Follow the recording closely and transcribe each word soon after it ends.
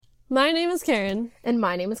My name is Karen. And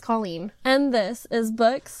my name is Colleen. And this is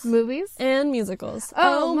Books, Movies, and Musicals.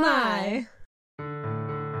 Oh my!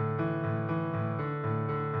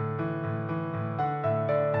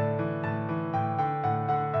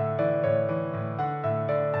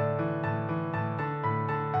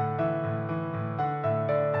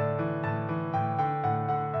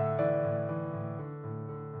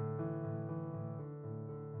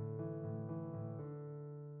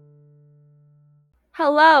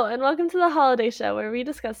 Hello, and welcome to the Holiday Show, where we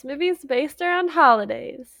discuss movies based around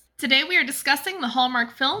holidays. Today we are discussing the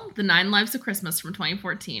Hallmark film, The 9 Lives of Christmas from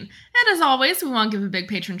 2014. And as always, we want to give a big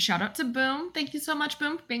patron shout out to Boom. Thank you so much,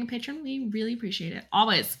 Boom, for being a patron. We really appreciate it.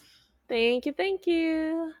 Always. Thank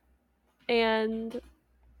you. And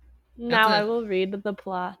now I will read the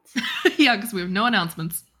plot. Yeah, because we have no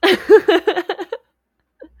announcements.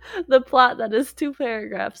 The plot that is 2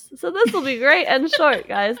 paragraphs. So this will be great and short,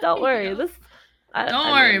 guys. Don't worry.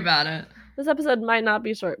 Don't worry about it. This episode might not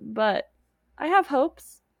be short, but I have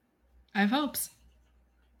hopes. I have hopes.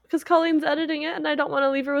 Because Colleen's editing it, and I don't want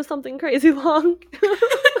to leave her with something crazy long.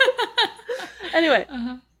 Anyway.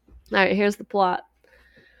 All right, here's the plot.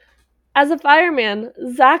 As a fireman,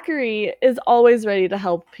 Zachary is always ready to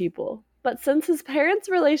help people. But since his parents'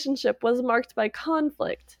 relationship was marked by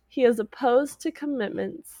conflict, he is opposed to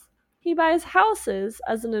commitments. He buys houses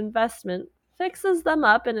as an investment, fixes them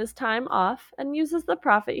up in his time off, and uses the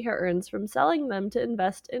profit he earns from selling them to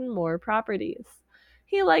invest in more properties.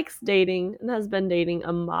 He likes dating and has been dating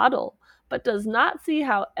a model, but does not see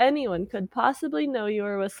how anyone could possibly know you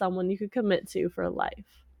are with someone you could commit to for life.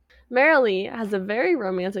 Marilee has a very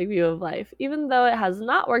romantic view of life, even though it has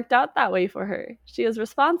not worked out that way for her. She is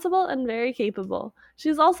responsible and very capable. She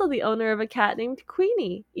is also the owner of a cat named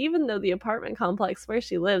Queenie, even though the apartment complex where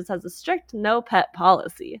she lives has a strict no-pet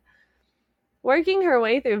policy. Working her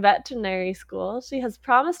way through veterinary school, she has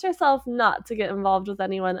promised herself not to get involved with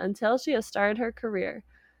anyone until she has started her career.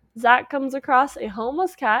 Zach comes across a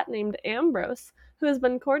homeless cat named Ambrose, who has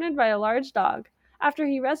been cornered by a large dog. After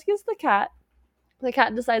he rescues the cat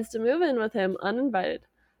decides to move in with him uninvited.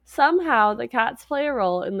 Somehow, the cats play a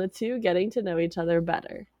role in the two getting to know each other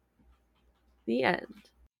better. The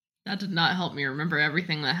end. That did not help me remember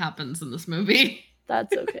everything that happens in this movie.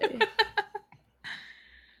 That's okay.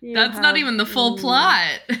 That's not even the full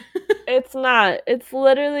plot. It's not. It's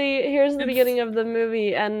literally, here's the beginning of the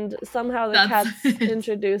movie, and somehow the cats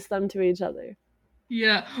introduce them to each other.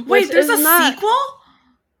 Yeah. Wait, there's a sequel?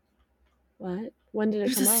 What? When did it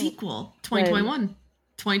come out? There's a sequel. 2021.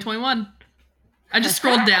 2021. I just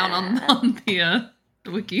scrolled down on the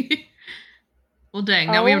wiki. Well, dang.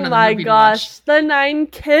 Now we have another movie to watch. The 9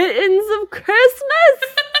 Kittens of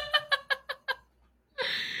Christmas!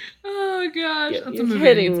 Oh gosh, that's a movie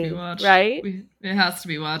that needs to be watched. Right? It has to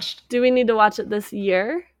be watched. Do we need to watch it this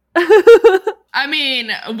year? I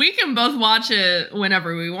mean, we can both watch it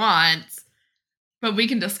whenever we want, but we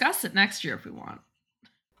can discuss it next year if we want.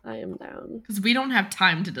 I am down. Because we don't have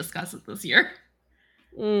time to discuss it this year.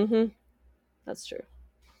 Mm-hmm. That's true.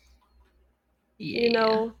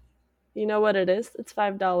 Yeah. You know what it is? It's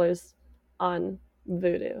 $5 on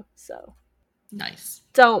Vudu, so. Nice.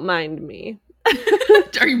 Don't mind me.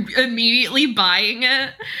 Are you immediately buying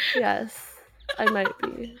it? Yes, I might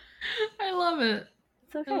be. I love it.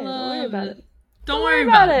 It's okay. Don't worry about it. Don't worry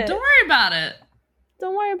about it. Don't worry about it.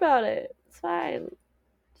 Don't worry about it. It's fine.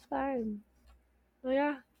 It's fine. Oh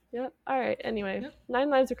yeah. Yep. All right. Anyway, 9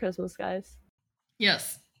 Lives of Christmas, guys.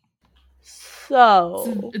 Yes.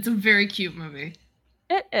 So it's a very cute movie.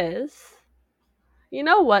 It is. You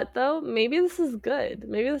know what, though? Maybe this is good.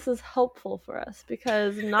 Maybe this is helpful for us,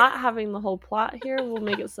 because not having the whole plot here will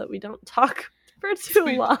make it so we don't talk for too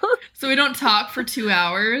long. So we don't talk for 2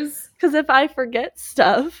 hours? Because if I forget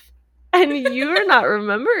stuff and you're not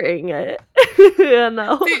remembering it, you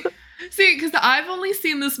know? See, because I've only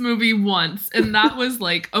seen this movie once, and that was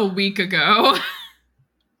like a week ago.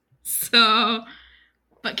 So,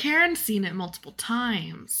 but Karen's seen it multiple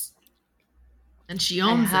times. And she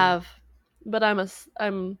owns it. But I'm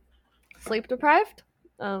sleep deprived.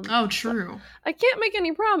 Oh, true. So I can't make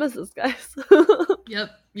any promises, guys. Yep.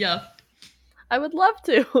 Yeah. I would love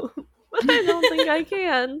to, but I don't think I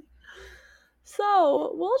can.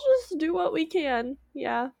 So we'll just do what we can.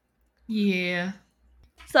 Yeah. Yeah.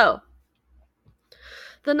 So,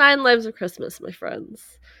 The 9 Lives of Christmas, my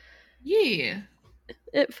friends. Yeah.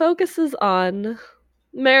 It focuses on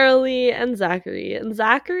Marilee and Zachary. And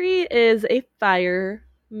Zachary is a firefighter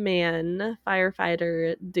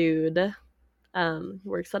dude.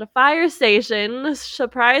 Works at a fire station.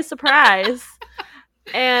 Surprise, surprise.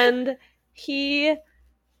 And he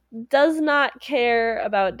does not care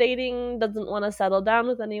about dating, doesn't want to settle down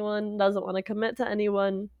with anyone, doesn't want to commit to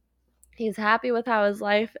anyone. He's happy with how his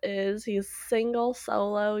life is. He's single,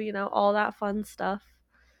 solo, all that fun stuff.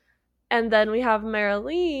 And then we have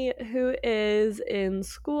Marilee, who is in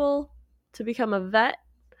school to become a vet.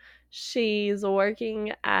 She's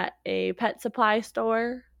working at a pet supply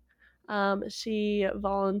store. She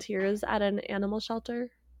volunteers at an animal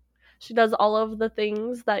shelter. She does all of the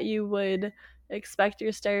things that you would expect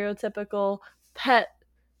your stereotypical pet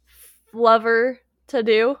lover to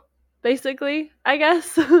do, basically, I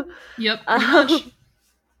guess. Yep, pretty much.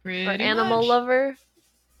 Pretty or animal much. lover.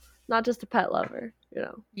 Not just a pet lover,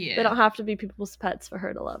 Yeah. They don't have to be people's pets for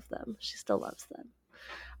her to love them. She still loves them.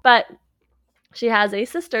 But she has a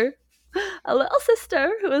sister, a little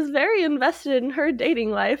sister, who is very invested in her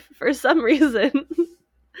dating life for some reason.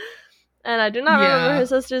 And I do not remember her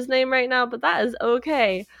sister's name right now, but that is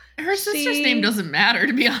okay. Her sister's name doesn't matter,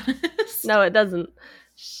 to be honest. No, it doesn't.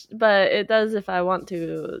 But it does if I want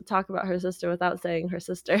to talk about her sister without saying her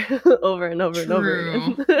sister over and over and over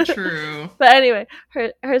again. True. But anyway,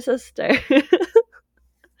 her sister.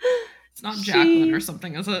 It's not Jacqueline or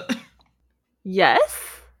something, is it?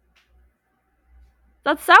 Yes?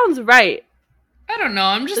 That sounds right. I don't know.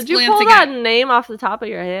 I'm just Did you glancing pull that name off the top of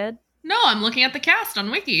your head? No, I'm looking at the cast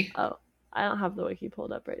on Wiki. Oh, I don't have the wiki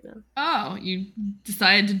pulled up right now. Oh, you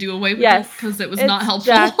decided to do away with it because it was not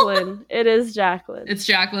helpful? Jacqueline. It is Jacqueline. It's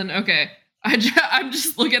Jacqueline. Okay. I'm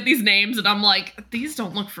just looking at these names and I'm like, these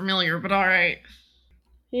don't look familiar, but all right.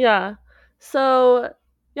 Yeah. So,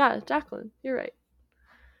 yeah, Jacqueline. You're right.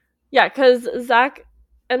 Yeah, because Zach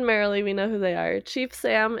and Marilee, we know who they are. Chief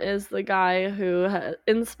Sam is the guy who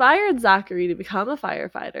inspired Zachary to become a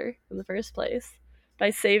firefighter in the first place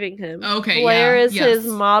by saving him. Okay, Blair is yes. his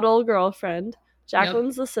model girlfriend.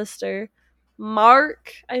 Jacqueline's the sister.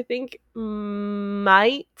 Mark, I think,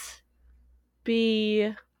 might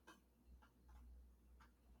be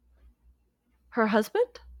her husband?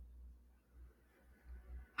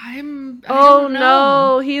 I don't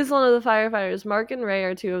know. He's one of the firefighters. Mark and Ray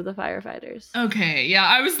are two of the firefighters. Okay, yeah,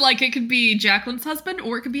 I was like, it could be Jacqueline's husband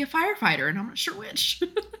or it could be a firefighter, and I'm not sure which.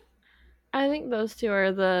 I think those two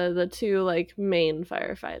are the two like main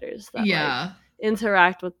firefighters that like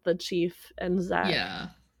interact with the chief and Zach. Yeah.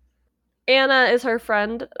 Anna is her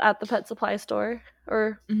friend at the pet supply store.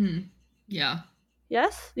 Or yeah.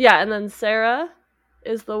 Yes? Yeah, and then Sarah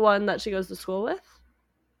is the one that she goes to school with,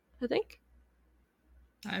 I think.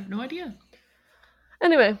 I have no idea.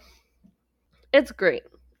 Anyway, it's great.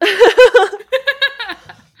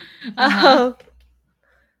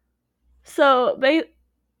 So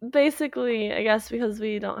basically, I guess because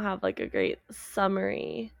we don't have like a great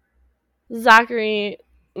summary, Zachary,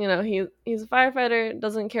 he's a firefighter,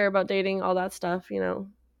 doesn't care about dating, all that stuff,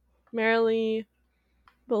 Marilee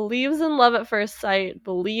believes in love at first sight,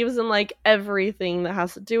 believes in like everything that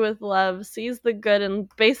has to do with love, sees the good in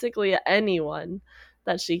basically anyone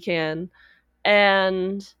that she can,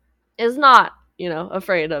 and is not,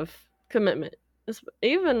 afraid of commitment.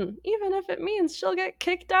 Even if it means she'll get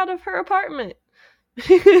kicked out of her apartment.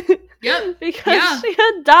 Yep. Because she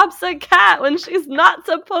adopts a cat when she's not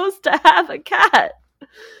supposed to have a cat.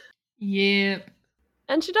 Yep.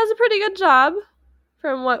 And she does a pretty good job,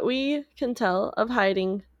 from what we can tell, of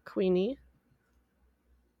hiding Queenie.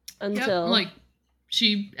 Until... Like,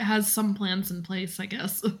 she has some plans in place, I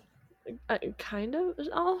guess. Kind of.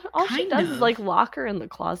 All she does is, like, lock her in the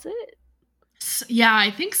closet. Yeah,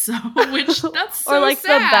 I think so. Which, that's so or, like,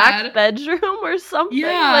 sad. the back bedroom or something.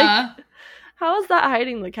 Yeah. Like, how is that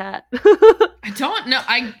hiding the cat? I don't know.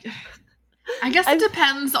 I guess it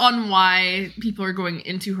depends on why people are going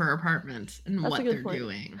into her apartment and what they're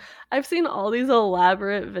doing. I've seen all these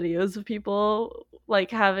elaborate videos of people,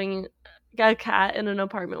 like, having a cat in an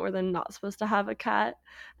apartment where they're not supposed to have a cat.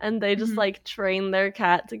 And they just, like, train their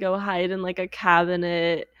cat to go hide in, like, a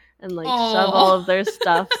cabinet and, like, shove all of their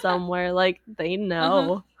stuff somewhere. Like, they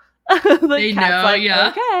know. They cat's know, like, yeah.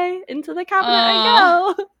 Okay, into the cabinet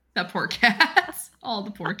I go. That poor cat. All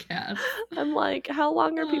the poor cats. I'm like, how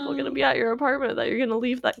long are people going to be at your apartment that you're going to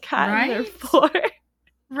leave that cat in there for?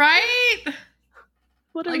 Right?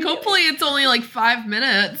 What like, hopefully it's only like 5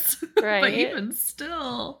 minutes. Right. But even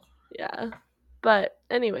still. Yeah. But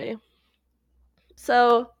anyway.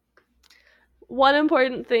 So, one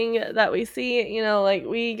important thing that we see, like,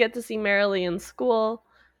 we get to see Marilee in school.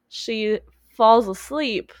 She falls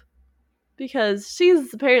asleep because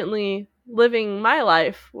she's apparently living my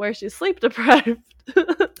life where she's sleep deprived.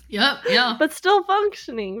 Yep, yeah. But still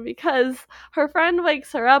functioning because her friend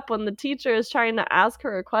wakes her up when the teacher is trying to ask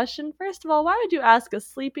her a question. First of all, why would you ask a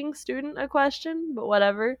sleeping student a question? But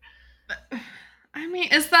whatever. I mean,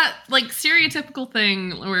 it's that like stereotypical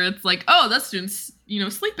thing where it's like, oh, that student's,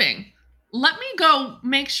 sleeping. Let me go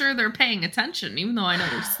make sure they're paying attention, even though I know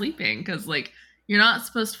they're sleeping, because like you're not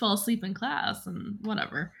supposed to fall asleep in class and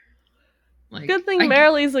whatever. Like, Good thing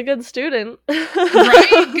Marilee's a good student.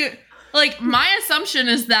 Right? Good. Like, my assumption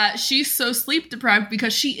is that she's so sleep deprived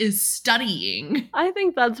because she is studying. I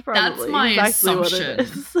think that's probably my exactly assumption. what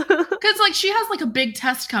it is. Because like she has like a big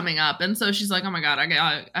test coming up, and so she's like, oh my god,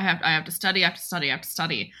 I have to study,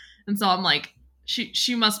 and so I'm like,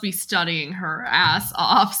 she must be studying her ass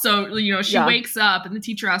off. So she wakes up, and the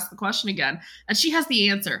teacher asks the question again, and she has the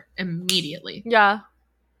answer immediately. Yeah.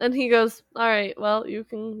 And he goes, all right, well, you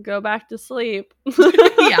can go back to sleep.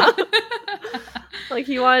 Yeah. Like,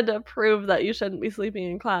 he wanted to prove that you shouldn't be sleeping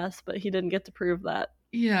in class, but he didn't get to prove that.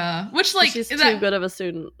 Yeah. Which, like... She's too good of a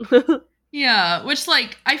student. Yeah. Which,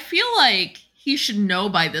 like, I feel like he should know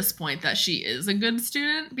by this point that she is a good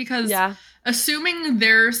student, because assuming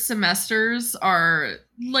their semesters are,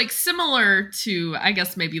 like, similar to, I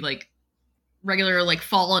guess, maybe, like, regular, like,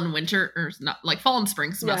 fall and winter, or not, like, fall and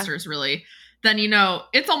spring semesters, really... then,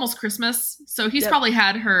 it's almost Christmas. So he's probably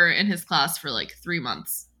had her in his class for like 3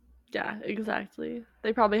 months. Yeah, exactly.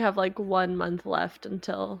 They probably have like 1 month left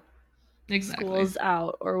until school's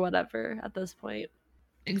out or whatever at this point.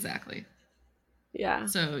 Exactly. Yeah.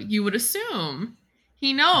 So you would assume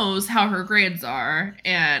he knows how her grades are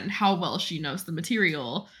and how well she knows the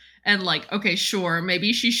material. And like, okay, sure,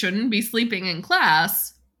 maybe she shouldn't be sleeping in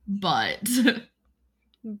class, but...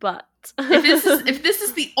 if this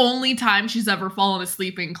is the only time she's ever fallen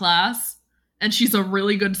asleep in class and she's a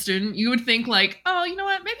really good student, you would think like, oh, you know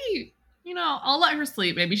what, maybe I'll let her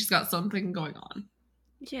sleep, maybe she's got something going on.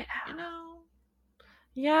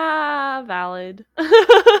 Yeah, valid.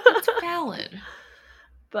 It's valid.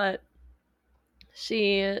 But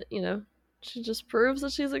she she just proves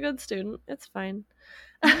that she's a good student. It's fine.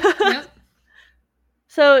 Yep.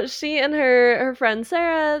 So she and her friend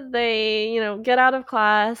Sarah, they, get out of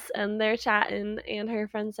class and they're chatting, and her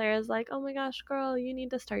friend Sarah's like, oh my gosh, girl, you need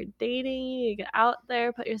to start dating. You need to get out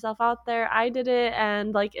there, put yourself out there. I did it,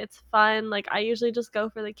 and like, it's fun. Like, I usually just go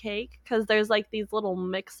for the cake because there's like these little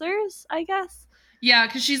mixers, I guess. Yeah,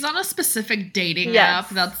 because she's on a specific dating app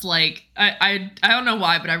that's like, I don't know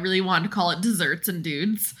why, but I really wanted to call it Desserts and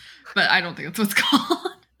Dudes, but I don't think that's what it's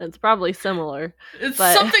called. It's probably similar. It's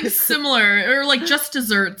something similar, or like Just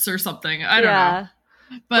Desserts or something. I don't know.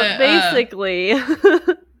 But basically,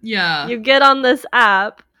 you get on this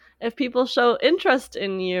app. If people show interest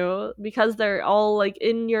in you because they're all like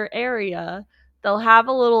in your area, they'll have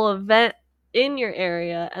a little event in your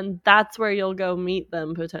area, and that's where you'll go meet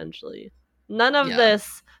them potentially. None of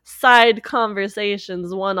this side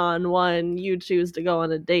conversations, one-on-one, you choose to go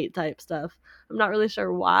on a date type stuff. I'm not really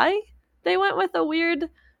sure why they went with a weird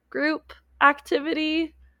group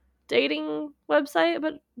activity dating website,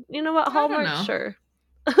 but you know what, Hallmark, sure.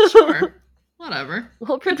 Whatever.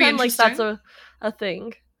 We'll pretend like that's a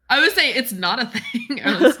thing. I would say it's not a thing,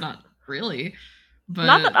 or it's not really, but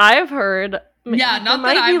not that I've heard. Not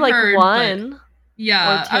that I've heard one.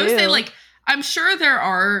 Yeah, I would say like, I'm sure there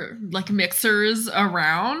are like mixers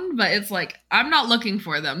around, but it's like, I'm not looking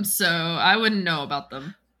for them, so I wouldn't know about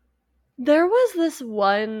them. There was this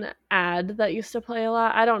one ad that used to play a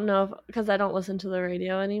lot. I don't know because I don't listen to the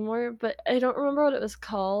radio anymore, but I don't remember what it was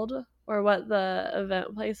called or what the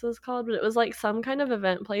event place was called, but it was like some kind of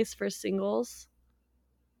event place for singles.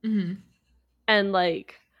 Mm-hmm. And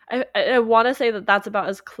like, I want to say that that's about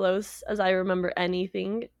as close as I remember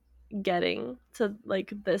anything getting to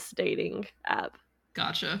like this dating app.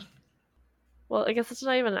 Gotcha. Well, I guess it's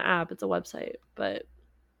not even an app, it's a website, but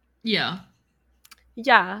yeah.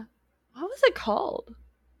 What was it called?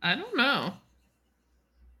 I don't know.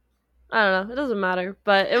 I don't know. It doesn't matter.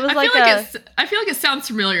 But it was I feel like it sounds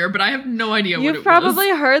familiar, but I have no idea what it was. You've probably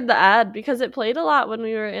heard the ad because it played a lot when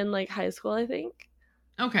we were in like high school, I think.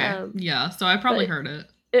 Okay. So I probably heard it.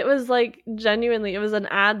 It was like, genuinely, it was an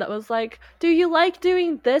ad that was like, do you like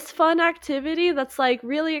doing this fun activity that's like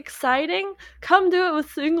really exciting? Come do it with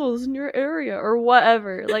singles in your area or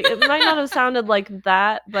whatever. Like, it might not have sounded like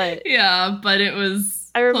that, but yeah, but it was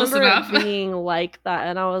I remember close enough. It being like that,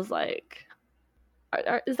 and I was like,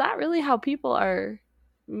 is that really how people are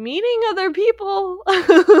meeting other people?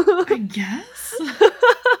 I guess.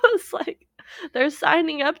 It's like, they're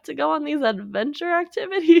signing up to go on these adventure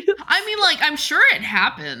activities. I mean, like, I'm sure it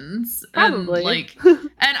happens. Probably.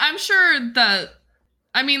 And I'm sure that,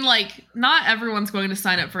 I mean, like, not everyone's going to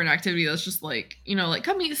sign up for an activity that's just like, like,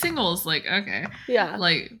 come meet singles. Like, okay. Yeah.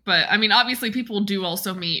 Like, but, I mean, obviously people do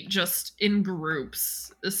also meet just in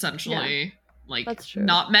groups, essentially. Yeah, like, that's true.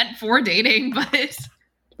 Not meant for dating, but...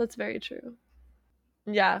 That's very true.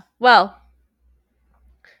 Yeah. Well,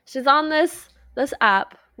 she's on this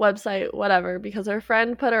app, website, whatever, because her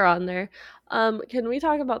friend put her on there. Can we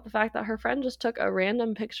talk about the fact that her friend just took a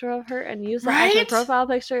random picture of her and used that as her profile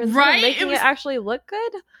picture instead of making it actually look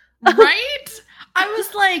good? Right? I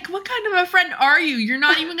was like, what kind of a friend are you? You're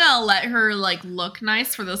not even gonna let her, like, look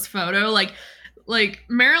nice for this photo. Like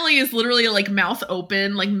Marilee is literally, like, mouth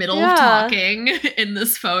open, like, middle of talking in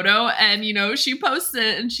this photo. And, you know, she posts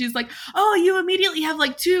it and she's like, oh, you immediately have,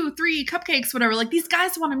 like, 2, 3 cupcakes, whatever. Like, these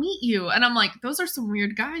guys want to meet you. And I'm like, those are some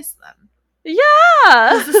weird guys then.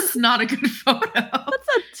 Yeah. This is not a good photo. That's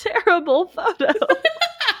a terrible photo.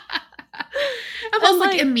 I was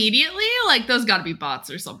like, immediately? Like, those gotta be bots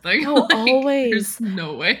or something. Oh, like, always. There's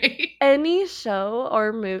no way. Any show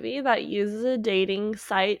or movie that uses a dating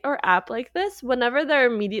site or app like this, whenever they're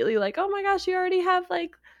immediately like, oh my gosh, you already have,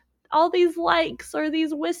 like, all these likes or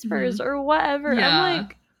these whispers or whatever. Yeah. I'm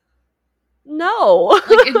like, no.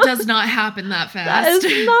 Like, it does not happen that fast. That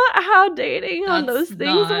is not how dating on those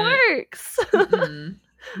things works. No.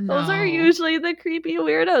 Those are usually the creepy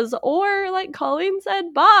weirdos. Or, like Colleen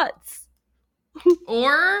said, bots.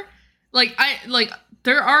 Or,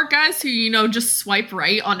 there are guys who, you know, just swipe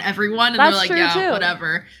right on everyone and they're like, yeah, too.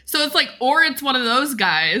 Whatever. So it's like, or it's one of those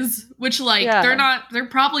guys, which, like, they're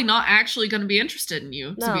probably not actually going to be interested in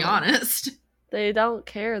you, to be honest. They don't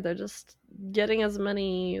care. They're just getting as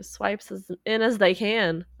many swipes as they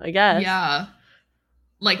can, I guess. Yeah.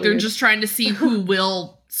 Like, they're just trying to see who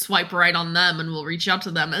will swipe right on them and will reach out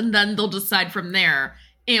to them. And then they'll decide from there,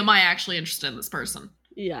 am I actually interested in this person?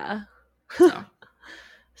 Yeah.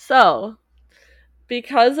 So,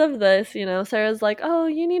 because of this, you know, Sarah's like, oh,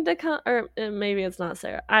 you need to come, or maybe it's not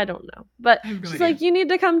Sarah, I don't know, but she's like, you need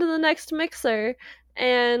to come to the next mixer,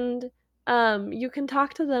 and you can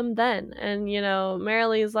talk to them then. And, you know,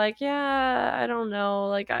 Marilee's like, yeah, I don't know,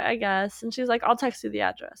 like, I guess. And she's like, I'll text you the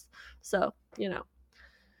address. So, you know,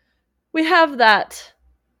 we have that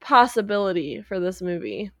possibility for this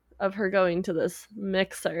movie of her going to this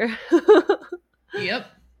mixer. Yep.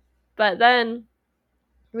 But then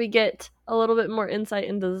we get a little bit more insight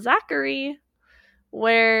into Zachary,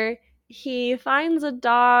 where he finds a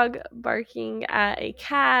dog barking at a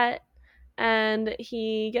cat, and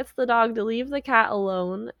he gets the dog to leave the cat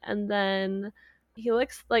alone, and then he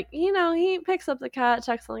looks like, you know, he picks up the cat,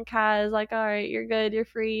 checks on the cat, is like, all right, you're good, you're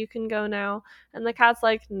free, you can go now. And the cat's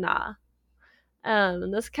like, nah.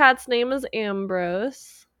 And this cat's name is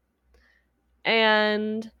Ambrose,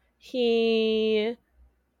 and he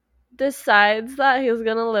decides that he's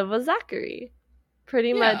gonna live with Zachary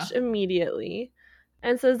pretty much immediately.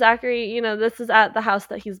 And so Zachary, you know, this is at the house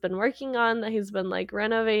that he's been working on, that he's been, like,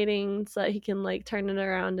 renovating so that he can, like, turn it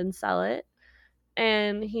around and sell it.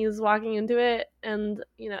 And he's walking into it, and,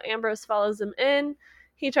 you know, Ambrose follows him in.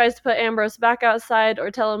 He tries to put Ambrose back outside or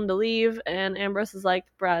tell him to leave, and Ambrose is like,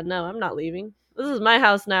 Brad, no, I'm not leaving. This is my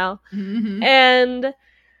house now. Mm-hmm. And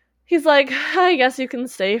he's like, I guess you can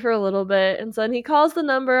stay for a little bit. And so then he calls the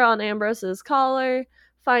number on Ambrose's collar,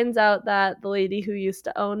 finds out that the lady who used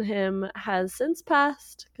to own him has since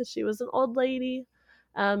passed because she was an old lady,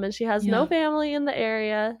 and she has no family in the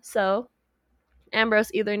area. So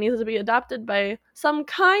Ambrose either needs to be adopted by some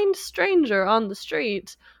kind stranger on the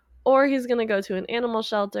street, or he's going to go to an animal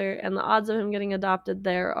shelter, and the odds of him getting adopted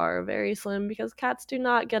there are very slim because cats do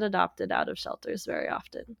not get adopted out of shelters very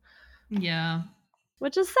often. Yeah.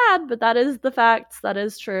 Which is sad, but that is the facts. That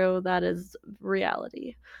is true. That is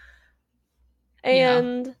reality.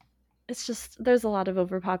 And it's just, there's a lot of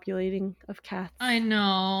overpopulating of cats. I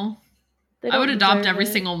know. I would adopt every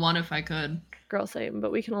single one if I could. Girl, same,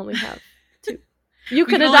 but we can only have 2. You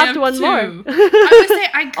could adopt one more. I would say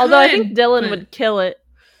I could. Although I think Dylan would kill it.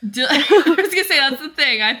 I was going to say, that's the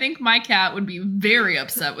thing. I think my cat would be very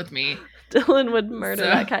upset with me. Dylan would murder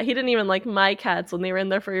that cat. He didn't even like my cats when they were in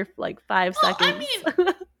there for like 5 seconds.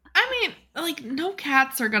 I mean, like, no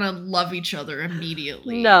cats are gonna love each other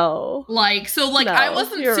immediately. No. Like, so, like, no, I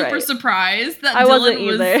wasn't super surprised that I Dylan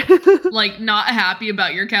was, like, not happy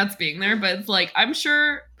about your cats being there, but it's like, I'm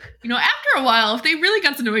sure, you know, after a while, if they really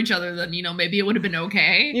got to know each other, then, you know, maybe it would have been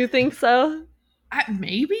okay. You think so?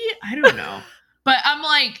 Maybe? I don't know. But I'm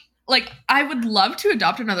like, I would love to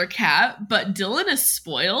adopt another cat, but Dylan is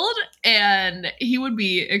spoiled, and he would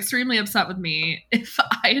be extremely upset with me if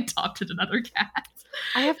I adopted another cat.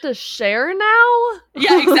 I have to share now?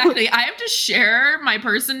 Yeah, exactly. I have to share my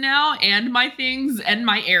person now, and my things, and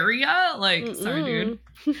my area. Like, sorry, dude.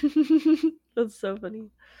 That's so funny.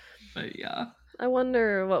 But yeah. I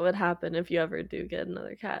wonder what would happen if you ever do get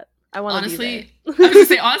another cat. I want to be there. I was going to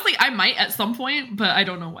say, honestly, I might at some point, but I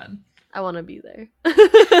don't know when. I want to be there.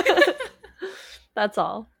 That's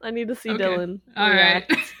all. I need to see Dylan react. All right.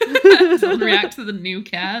 Dylan react to the new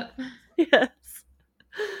cat. Yes.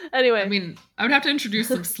 Anyway. I mean, I would have to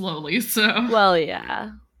introduce him slowly, so. Well,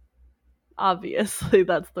 yeah. Obviously,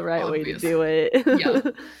 that's the right way to do it.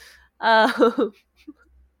 Yeah.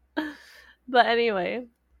 But anyway.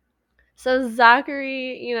 So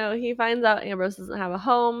Zachary, he finds out Ambrose doesn't have a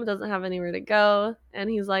home, doesn't have anywhere to go, and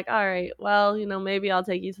he's like, all right, well, maybe I'll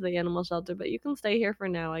take you to the animal shelter, but you can stay here for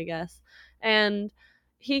now, I guess. And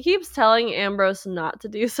he keeps telling Ambrose not to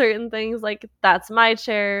do certain things, like, that's my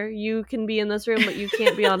chair, you can be in this room, but you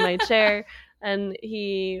can't be on my chair. And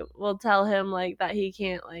he will tell him, like, that he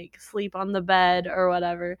can't, like, sleep on the bed or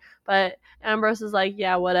whatever. But Ambrose is like,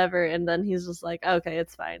 yeah, whatever, and then he's just like, okay,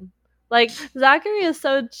 it's fine. Like, Zachary is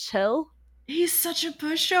so chill. He's such a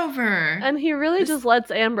pushover. And he really just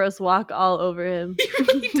lets Ambrose walk all over him. He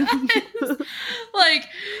really does. Like,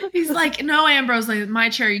 he's like, no, Ambrose, like, my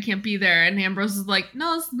chair, you can't be there. And Ambrose is like,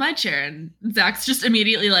 no, this is my chair. And Zach's just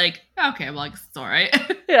immediately like, okay, well, I guess it's all right.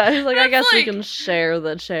 Yeah, he's like, I guess we can share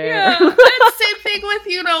the chair. Yeah, and same thing with,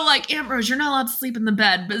 like, Ambrose, you're not allowed to sleep in the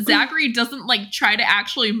bed. But Zachary doesn't, like, try to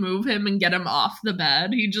actually move him and get him off the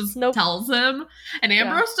bed. He just tells him. And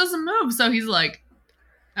Ambrose doesn't move. So he's like,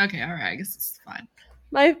 okay, all right, I guess it's fine.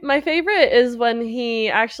 My favorite is when he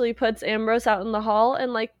actually puts Ambrose out in the hall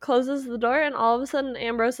and, like, closes the door, and all of a sudden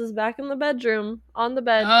Ambrose is back in the bedroom, on the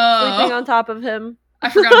bed, sleeping on top of him. I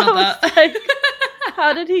forgot about that. Like,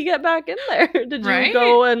 how did he get back in there? Did you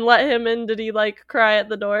go and let him in? Did he, like, cry at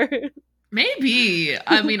the door? Maybe.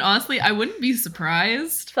 I mean, honestly, I wouldn't be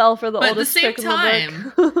surprised. Fell for the oldest trick in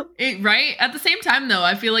the book. Right? At the same time, though,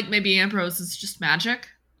 I feel like maybe Ambrose is just magic.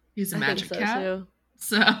 He's a magic cat. Too.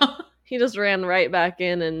 So he just ran right back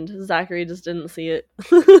in, and Zachary just didn't see it.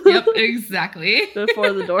 Yep, exactly.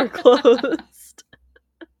 Before the door closed.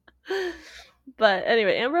 But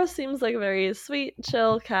anyway, Ambrose seems like a very sweet,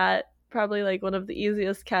 chill cat. Probably like one of the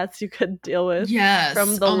easiest cats you could deal with. Yes.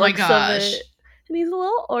 From the looks of it. And he's a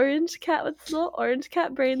little orange cat with a little orange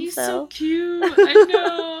cat brain cell. He's so cute. I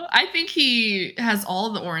know. I think he has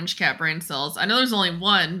all the orange cat brain cells. I know there's only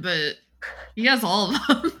one, but he has all of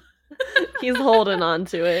them. He's holding on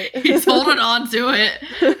to it. He's holding on to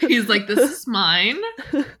it. He's like, this is mine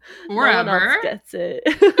forever. No one else gets it.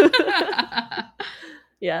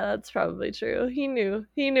 Yeah, that's probably true. He knew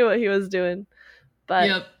what he was doing.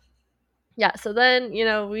 But yeah, so then,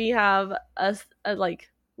 we have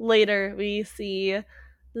later we see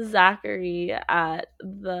Zachary at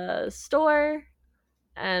the store,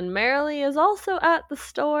 and Marilee is also at the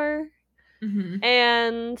store. Mm-hmm.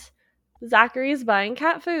 And Zachary's buying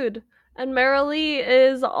cat food. And Marilee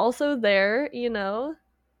is also there,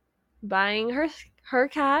 buying her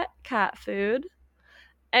cat food.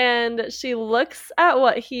 And she looks at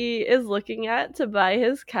what he is looking at to buy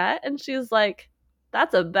his cat, and she's like,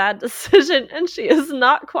 that's a bad decision. And she is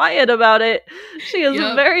not quiet about it. She is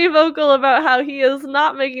very vocal about how he is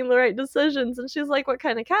not making the right decisions. And she's like, what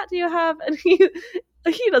kind of cat do you have? And he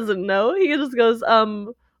doesn't know. He just goes,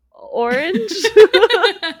 orange.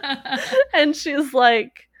 And she's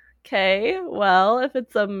like, okay, well, if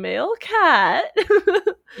it's a male cat,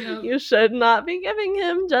 you should not be giving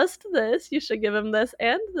him just this. You should give him this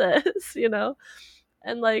and this,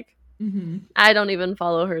 And like, I don't even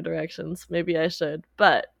follow her directions. Maybe I should,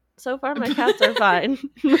 but so far my cats are fine.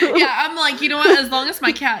 Yeah, I'm like, you know what? As long as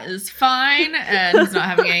my cat is fine and he's not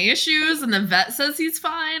having any issues, and the vet says he's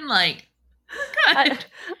fine, like, good.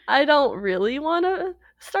 I don't really want to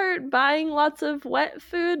start buying lots of wet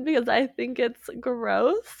food because I think it's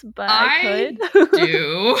gross, but I could.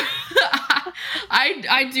 do.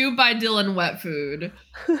 I do buy Dylan wet food.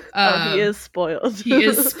 He is spoiled. He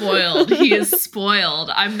is spoiled. He is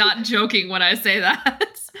spoiled. I'm not joking when I say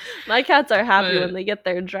that. My cats are happy when they get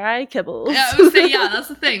their dry kibbles. Yeah, I would say, that's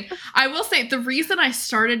the thing. I will say the reason I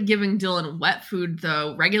started giving Dylan wet food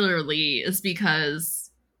though regularly is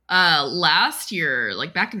because last year,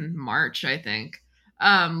 like back in March, I think.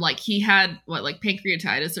 Like he had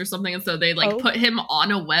pancreatitis or something, and so they put him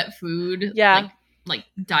on a wet food like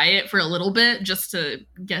diet for a little bit just to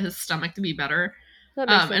get his stomach to be better.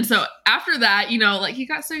 And so after that, he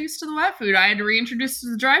got so used to the wet food, I had to reintroduce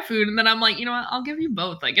to the dry food, and then I'm like, you know what, I'll give you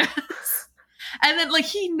both, I guess. And then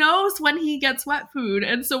he knows when he gets wet food,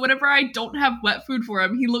 and so whenever I don't have wet food for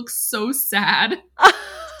him, he looks so sad.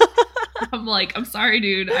 I'm like, I'm sorry,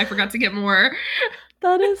 dude, I forgot to get more.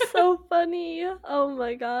 That is so funny. Oh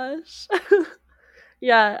my gosh.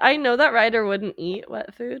 Yeah, I know that Ryder wouldn't eat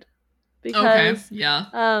wet food because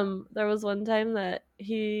there was one time that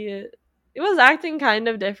he was acting kind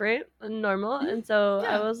of different than normal, and so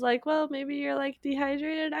I was like, well, maybe you're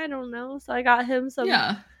dehydrated, I don't know. So I got him some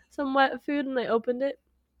some wet food, and I opened it.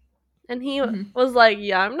 And he was like,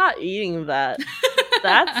 yeah, I'm not eating that.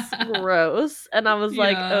 That's gross. And I was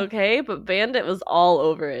like, okay, but Bandit was all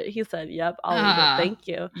over it. He said, yep, I'll eat it. Thank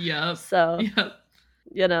you. Yep. So,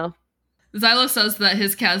 you know. Xylo says that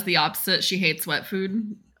his cat is the opposite. She hates wet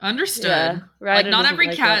food. Understood. Yeah, like, not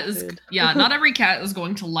every cat is not every cat is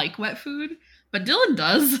going to like wet food, but Dylan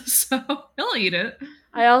does, so he'll eat it.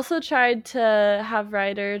 I also tried to have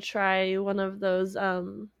Ryder try one of those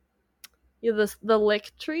the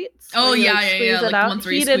lick treats. Oh yeah, like, yeah. Like the ones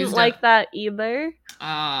where he didn't like that either.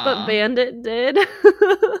 But Bandit did.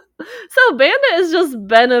 So Bandit is just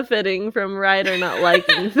benefiting from Ryder not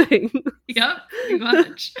liking things. Yep, pretty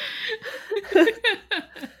much.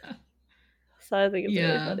 So I think it's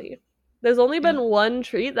really funny. There's only been one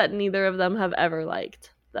treat that neither of them have ever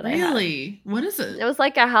liked. That really? What is it? It was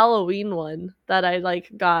like a Halloween one that I like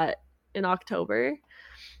got in October.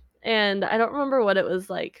 And I don't remember what it was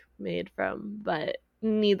like made from, but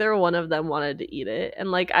neither one of them wanted to eat it.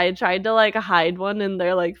 And like I tried to like hide one in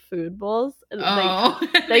their like food bowls, and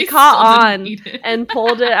they caught on and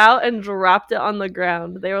pulled it out and dropped it on the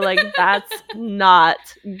ground. They were like, that's not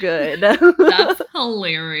good. That's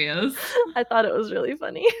hilarious. I thought it was really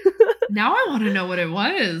funny. Now I want to know what it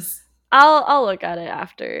was. I'll look at it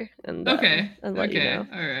after and let you know.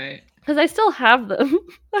 All right. Because I still have them.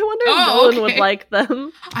 I wonder if Dylan would like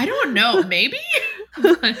them. I don't know. Maybe?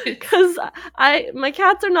 Because my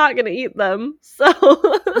cats are not going to eat them. So.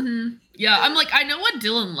 Yeah, I'm like, I know what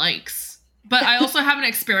Dylan likes. But I also haven't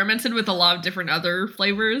experimented with a lot of different other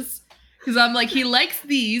flavors. Because I'm like, he likes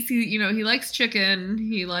these. He likes chicken.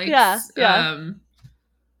 He likes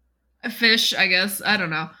fish, I guess. I don't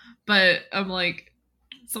know. But I'm like,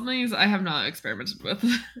 some things I have not experimented with.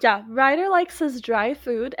 Yeah, Ryder likes his dry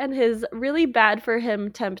food and his really bad for him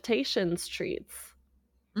Temptations treats.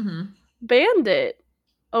 Bandit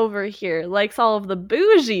over here likes all of the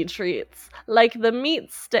bougie treats, like the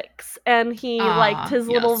meat sticks, and he liked his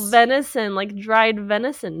little venison, like dried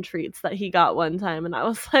venison treats that he got one time, and I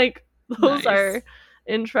was like, those are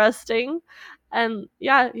interesting. And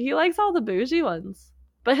yeah, he likes all the bougie ones.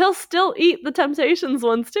 But he'll still eat the Temptations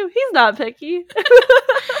ones, too. He's not picky.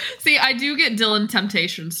 See, I do get Dylan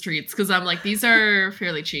Temptations treats, because I'm like, these are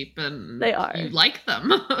fairly cheap, and they are. You like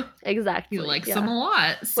them. Exactly. You like them a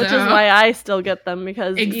lot. So. Which is why I still get them,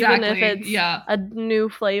 because even if it's a new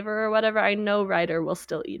flavor or whatever, I know Ryder will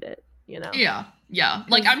still eat it, you know? Yeah.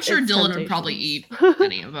 Like, I'm sure Dylan would probably eat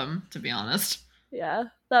any of them, to be honest. Yeah,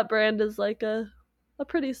 that brand is like a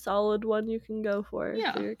pretty solid one you can go for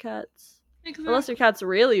your cats. Exactly. Unless your cat's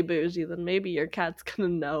really bougie, then maybe your cat's gonna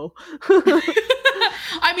know.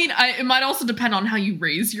 I mean, it might also depend on how you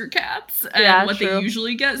raise your cats and what they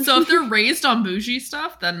usually get. So if they're raised on bougie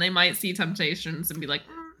stuff, then they might see Temptations and be like,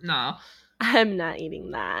 no. I'm not eating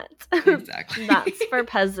that. Exactly. That's for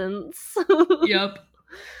peasants. Yep.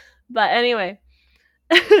 But anyway,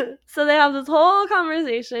 so they have this whole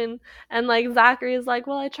conversation, and like Zachary's like,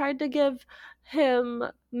 well, I tried to give him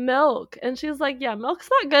milk, and she's like, yeah, milk's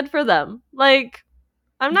not good for them. Like,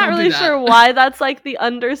 I'm not really sure why that's like the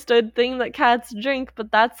understood thing that cats drink,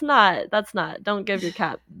 but that's not. Don't give your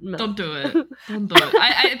cat milk. Don't do it.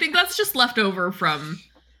 I think that's just left over from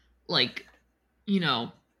like,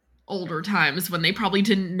 older times when they probably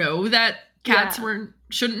didn't know that cats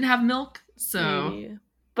shouldn't have milk. So maybe.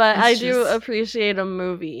 But I do appreciate a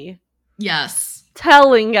movie. Yes.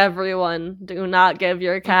 Telling everyone, do not give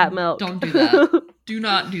your cat milk. Don't do that. Do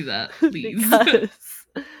not do that, please. Because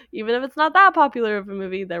even if it's not that popular of a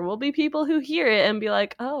movie, there will be people who hear it and be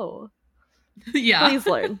like, oh, yeah. Please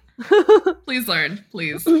learn. Please learn.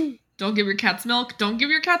 Please. Don't give your cats milk. Don't give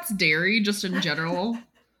your cats dairy, just in general.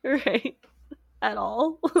 Right. At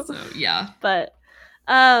all. So, yeah. But,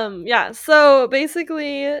 so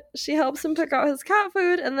basically she helps him pick out his cat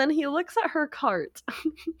food, and then he looks at her cart.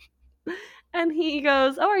 And he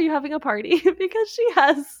goes, oh, are you having a party? Because she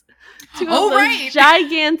has two of those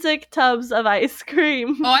gigantic tubs of ice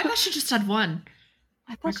cream. Oh, I thought she just had one.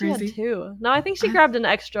 I thought she had two. No, I think she grabbed an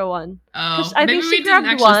extra one. Oh, I think she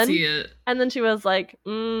grabbed one, see it. And then she was like,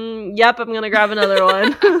 yep, I'm going to grab another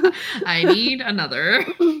one. I need another.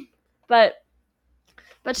 But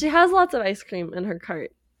she has lots of ice cream in her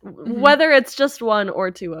cart. Mm-hmm. Whether it's just one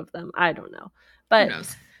or two of them, I don't know. But who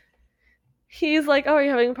knows? He's like, oh, are you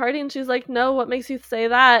having a party? And she's like, no, what makes you say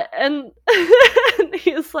that? And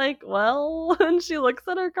he's like, well, and she looks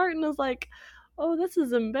at her cart and is like, oh, this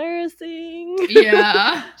is embarrassing.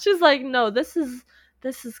 Yeah. She's like, no, this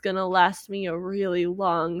is gonna last me a really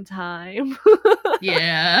long time.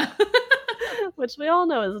 Yeah. Which we all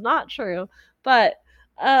know is not true. But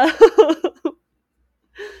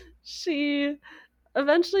she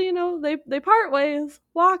eventually, they part ways,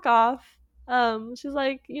 walk off. She's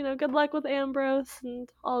like, good luck with Ambrose and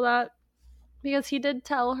all that. Because he did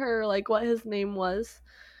tell her, like, what his name was.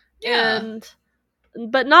 Yeah.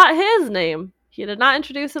 But not his name. He did not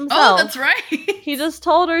introduce himself. Oh, that's right. He just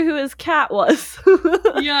told her who his cat was.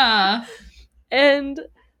 Yeah. And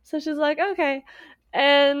so she's like, okay.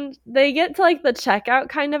 And they get to, like, the checkout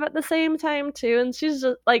kind of at the same time, too. And she's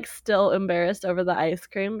just, like, still embarrassed over the ice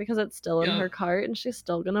cream because it's still in her cart and she's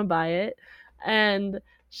still gonna buy it. And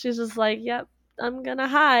she's just like, yep, I'm gonna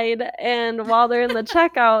hide. And while they're in the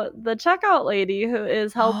checkout lady who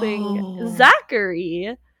is helping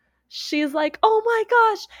Zachary, she's like, oh my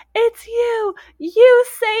gosh, it's you! You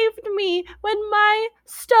saved me when my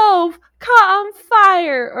stove caught on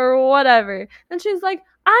fire or whatever. And she's like,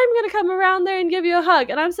 I'm gonna come around there and give you a hug.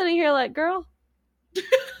 And I'm sitting here like, girl,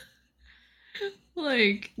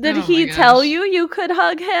 like, did he tell you could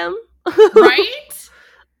hug him? Right?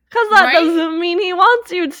 Because that doesn't mean he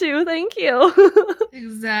wants you to. Thank you.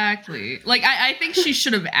 Exactly. Like, I think she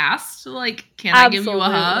should have asked, like, can I give you a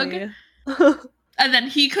hug? And then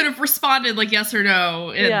he could have responded, like, yes or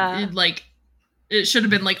no. And, like, it should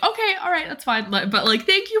have been like, okay, all right, that's fine. But, like,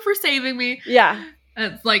 thank you for saving me. Yeah.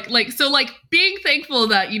 It's so, like, being thankful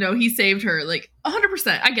that, he saved her, like,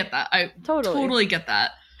 100%. I get that. I totally get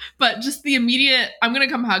that. But just the immediate, I'm going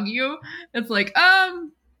to come hug you. It's like, all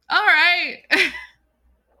right.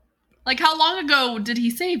 Like, how long ago did he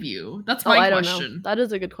save you? That's my question. Know. That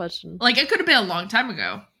is a good question. Like, it could have been a long time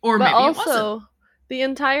ago. Or maybe it wasn't. The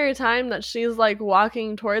entire time that she's, like,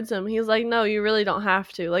 walking towards him, he's like, no, you really don't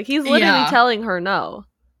have to. Like, he's literally telling her no.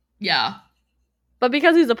 Yeah. But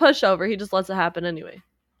because he's a pushover, he just lets it happen anyway.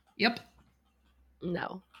 Yep.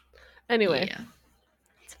 No. Anyway. Yeah.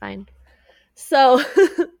 It's fine. So,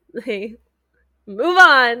 they move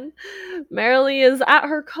on. Marilee is at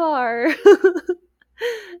her car.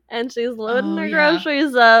 And she's loading her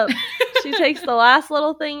groceries up. She takes the last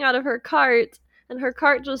little thing out of her cart, and her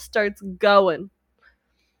cart just starts going.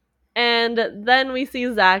 And then we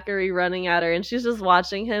see Zachary running at her, and she's just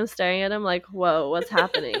watching him, staring at him like, whoa, what's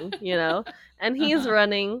happening, And he's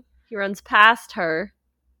running. He runs past her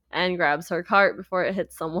and grabs her cart before it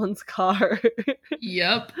hits someone's car.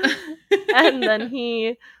 Yep. And then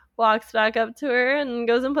he walks back up to her and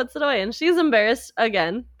goes and puts it away. And she's embarrassed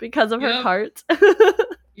again because of her cart.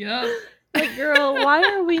 Yep. Like, girl, why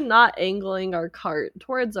are we not angling our cart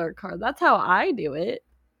towards our car? That's how I do it.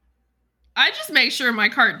 I just make sure my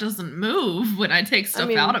cart doesn't move when I take stuff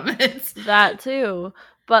out of it. That too.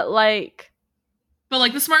 But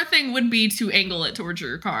the smart thing would be to angle it towards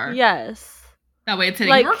your car. Yes. That way it's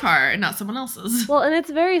hitting your car and not someone else's. Well, and it's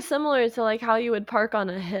very similar to, like, how you would park on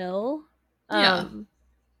a hill. Yeah.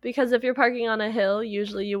 Because if you're parking on a hill,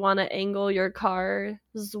 usually you want to angle your car's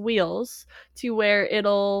wheels to where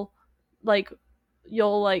it'll, like,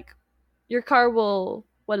 your car will,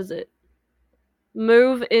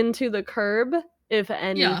 move into the curb, if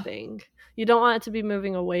anything. Yeah. You don't want it to be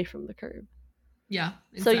moving away from the curb. Yeah,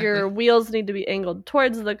 exactly. So your wheels need to be angled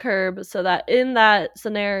towards the curb so that in that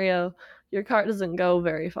scenario, your car doesn't go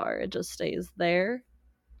very far. It just stays there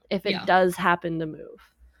if it does happen to move.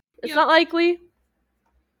 It's not likely,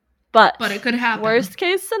 but it could happen. Worst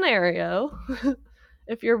case scenario,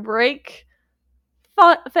 if your brake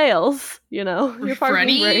fails, your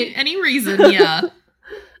parking brake. any reason, yeah.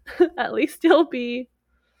 At least you'll be,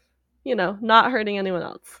 not hurting anyone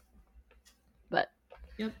else. But,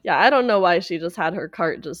 yeah, I don't know why she just had her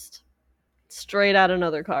cart just straight at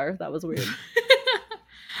another car. That was weird.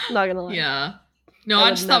 Not gonna lie. Yeah. No, I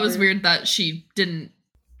just thought it was weird that she didn't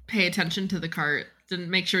pay attention to the cart. Didn't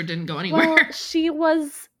make sure it didn't go anywhere. Well, she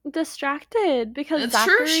was distracted because That's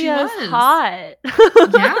true, she was hot.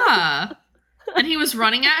 Yeah. And he was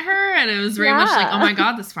running at her, and it was very much like, oh my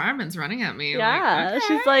god, this fireman's running at me. Yeah. Like, okay,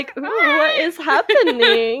 she's like, ooh, what is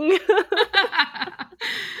happening?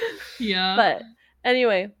 Yeah. But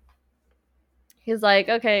anyway, he's like,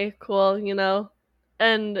 okay, cool,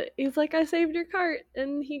 And he's like, I saved your cart.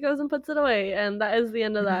 And he goes and puts it away. And that is the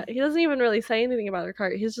end of that. He doesn't even really say anything about her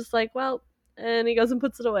cart. He's just like, well, and he goes and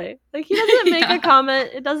puts it away. Like, he doesn't make a comment.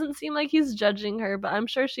 It doesn't seem like he's judging her, but I'm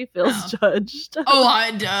sure she feels judged.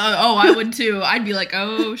 I would too. I'd be like,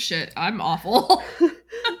 oh shit, I'm awful.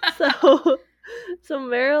 So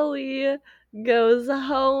Marilee goes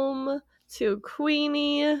home to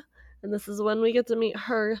Queenie, and this is when we get to meet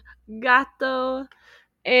her gato,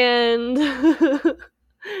 and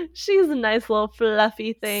she's a nice little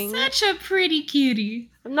fluffy thing. Such a pretty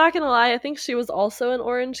cutie. I'm not gonna lie, I think she was also an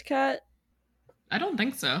orange cat. I don't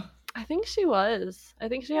think so. I think she was. I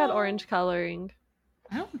think she had orange coloring.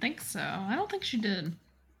 I don't think so. I don't think she did.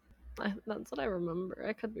 That's what I remember.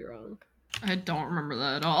 I could be wrong. I don't remember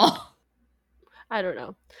that at all. I don't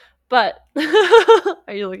know. But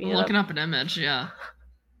are you looking up an image? Yeah.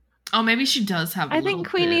 Oh, maybe she does have. I think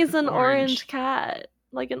Queenie's an orange cat,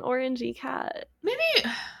 like an orangey cat. Maybe.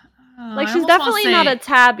 Like she's definitely not a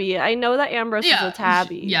tabby. I know that Ambrose is a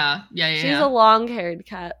tabby. Yeah. She's a long-haired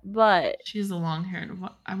cat, but she's a long-haired.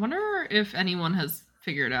 I wonder if anyone has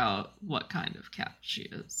figured out what kind of cat she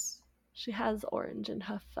is. She has orange in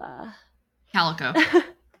her fur. Calico.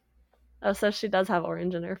 Oh, so she does have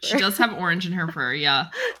orange in her fur. She does have orange in her fur, yeah.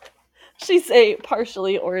 She's a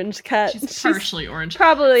partially orange cat. She's partially orange.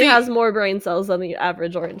 Probably has more brain cells than the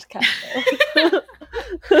average orange cat, though.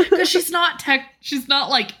 Because she's not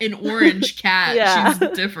like an orange cat. Yeah. She's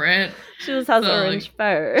different. She just has orange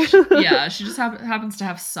fur. Yeah, she just happens to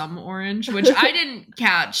have some orange, which I didn't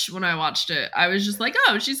catch when I watched it. I was just like,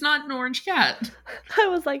 oh, she's not an orange cat. I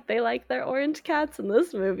was like, they like their orange cats in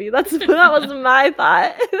this movie. That was my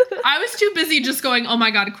thought. I was too busy just going, oh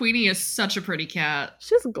my god, Queenie is such a pretty cat.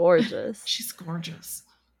 She's gorgeous. She's gorgeous.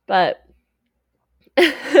 But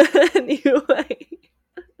anyway.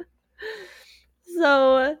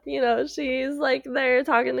 So, she's like there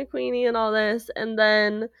talking to Queenie and all this, and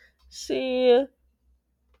then I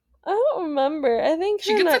don't remember. I think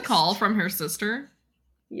she gets a call from her sister.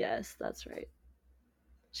 Yes, that's right.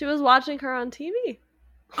 She was watching her on TV.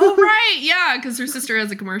 Oh, right. Yeah, because her sister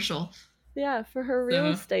has a commercial. Yeah, for her real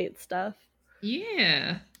estate stuff.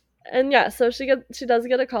 Yeah. And yeah, so she does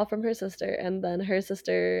get a call from her sister, and then her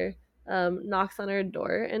sister knocks on her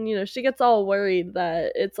door, and she gets all worried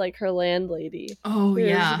that it's like her landlady. Oh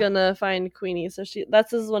yeah, who's gonna find Queenie. So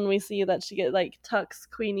this is when we see that she tucks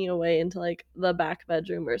Queenie away into like the back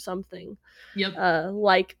bedroom or something. Yep.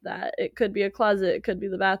 Like that. It could be a closet, it could be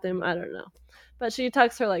the bathroom, I don't know. But she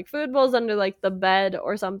tucks her like food bowls under like the bed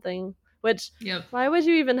or something. Which why would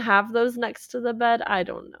you even have those next to the bed? I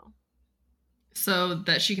don't know. So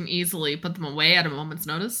that she can easily put them away at a moment's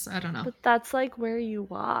notice? I don't know. But that's like where you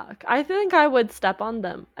walk. I think I would step on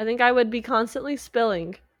them. I think I would be constantly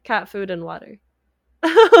spilling cat food and water.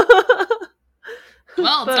 Well,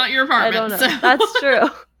 it's not your apartment. I don't know. So. That's true.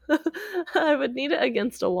 I would need it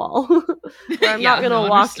against a wall. Where I'm not going to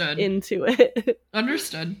walk into it.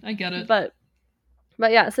 Understood. I get it. But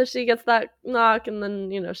yeah, so she gets that knock, and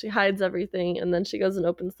then, she hides everything, and then she goes and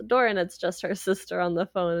opens the door, and it's just her sister on the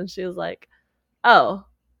phone, and she was like, oh,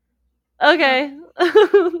 okay.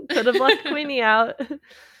 Could have left Queenie out.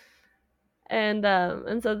 And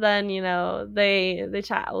so then, they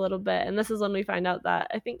chat a little bit, and this is when we find out that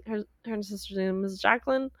I think her sister's name is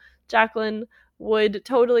Jacqueline. Jacqueline would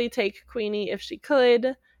totally take Queenie if she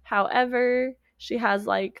could. However, she has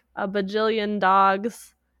like a bajillion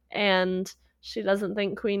dogs, and she doesn't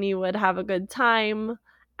think Queenie would have a good time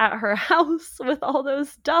at her house with all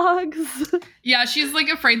those dogs. Yeah, she's like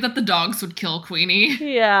afraid that the dogs would kill Queenie.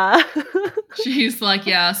 Yeah. She's like,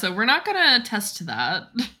 yeah, so we're not gonna test that.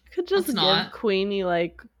 Could just give Queenie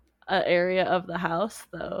like an area of the house,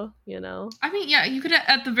 though, I mean, yeah, you could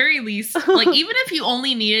at the very least, like, even if you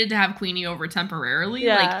only needed to have Queenie over temporarily,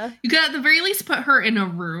 like, you could at the very least put her in a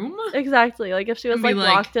room. Exactly. Like, if she was like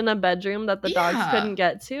locked in a bedroom that the dogs couldn't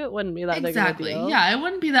get to, it wouldn't be that big of a deal. Yeah, it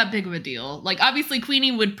wouldn't be that big of a deal. Like, obviously,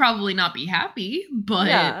 Queenie would probably not be happy, but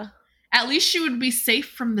at least she would be safe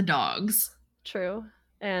from the dogs. True.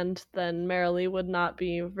 And then Marilee would not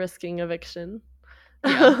be risking eviction.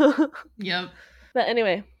 Yeah. Yep. But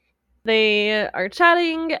anyway, they are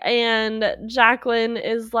chatting, and Jacqueline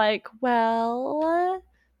is like, well,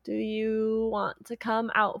 do you want to come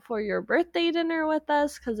out for your birthday dinner with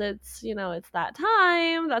us? Because it's, it's that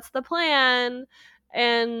time. That's the plan.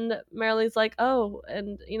 And Marilee's like, oh,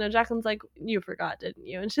 and, Jacqueline's like, you forgot, didn't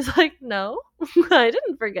you? And she's like, no, I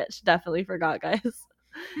didn't forget. She definitely forgot, guys.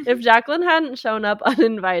 If Jacqueline hadn't shown up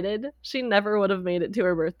uninvited, she never would have made it to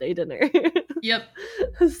her birthday dinner. Yep.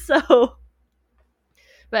 So,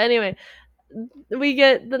 but anyway, we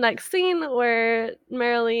get the next scene where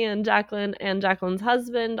Marilee and Jacqueline's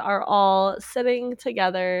husband are all sitting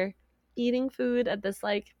together eating food at this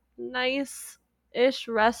like nice-ish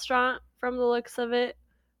restaurant from the looks of it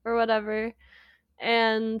or whatever.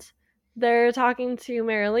 And they're talking to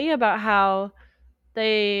Marilee about how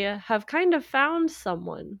they have kind of found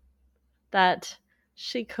someone that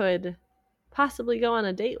she could possibly go on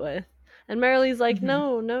a date with. And Marilee's like,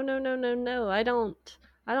 no, I don't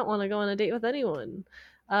want to go on a date with anyone.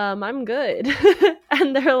 I'm good.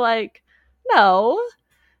 And they're like, no,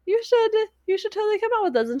 you should totally come out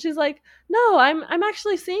with us. And she's like, no, I'm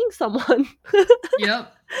actually seeing someone.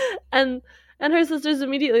 Yep. And her sister's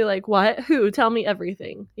immediately like, what? Who? Tell me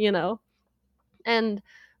everything, And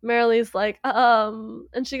Marilee's like,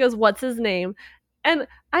 and she goes, what's his name? And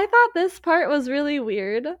I thought this part was really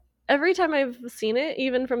weird. Every time I've seen it,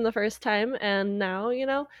 even from the first time and now,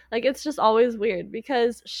 like, it's just always weird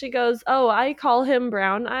because she goes, oh, I call him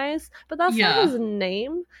Brown Eyes, but that's not his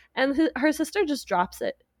name. And her sister just drops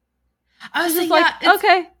it. I was just like,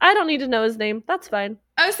 okay, I don't need to know his name. That's fine.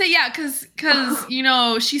 I would say, yeah, because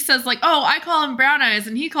she says, like, oh, I call him Brown Eyes,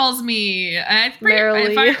 and he calls me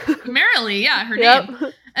Marilee. Marilee, yeah, her name.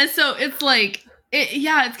 And so it's like,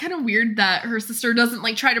 it's kind of weird that her sister doesn't,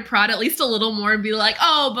 like, try to prod at least a little more and be like,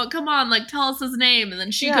 oh, but come on, like, tell us his name. And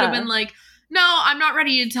then she could have been like, no, I'm not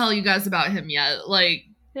ready to tell you guys about him yet. Like,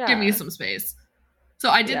 give me some space.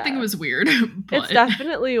 So I did think it was weird. But... It's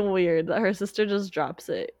definitely weird that her sister just drops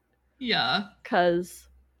it. Yeah. Because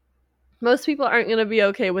most people aren't going to be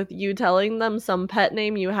okay with you telling them some pet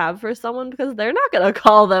name you have for someone because they're not going to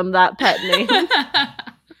call them that pet name.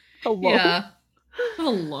 Hello? Yeah.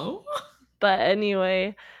 Hello? But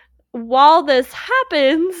anyway, while this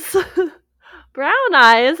happens, Brown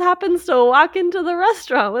Eyes happens to walk into the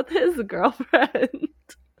restaurant with his girlfriend.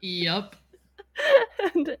 Yep.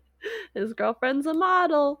 And his girlfriend's a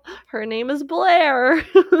model. Her name is Blair.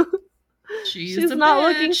 She's not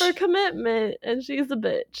looking for commitment, and she's a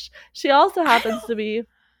bitch. She also happens to be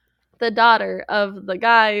the daughter of the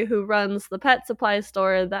guy who runs the pet supply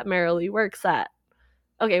store that Marilee works at.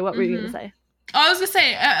 Okay, what were you going to say? I was going to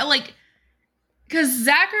say, because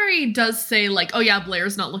Zachary does say, like, oh yeah,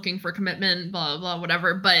 Blair's not looking for commitment, blah, blah,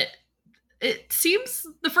 whatever, but it seems,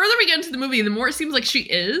 the further we get into the movie, the more it seems like she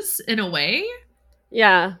is, in a way.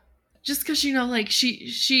 Yeah. Just because, like,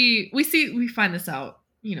 we find this out,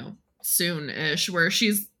 soon-ish, where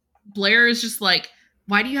Blair is just like,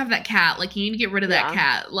 why do you have that cat? Like, you need to get rid of that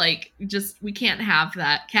cat. Like, we can't have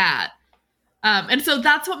that cat. And so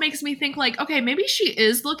that's what makes me think, like, okay, maybe she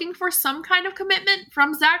is looking for some kind of commitment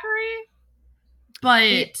from Zachary,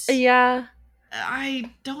 but yeah,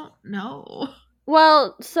 I don't know.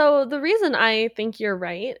 Well, so the reason I think you're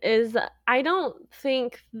right is I don't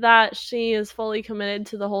think that she is fully committed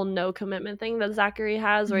to the whole no commitment thing that Zachary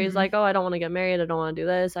has, where he's like, oh, I don't want to get married. I don't want to do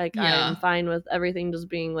this. Like, I'm fine with everything just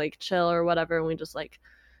being, like, chill or whatever. And we just, like,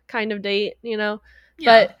 kind of date, Yeah.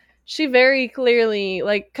 But she very clearly,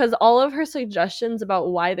 like, because all of her suggestions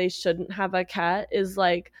about why they shouldn't have a cat is,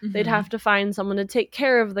 like, they'd have to find someone to take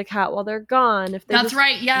care of the cat while they're gone. If they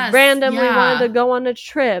randomly wanted to go on a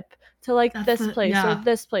trip to, like, this place or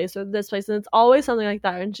this place or this place, and it's always something like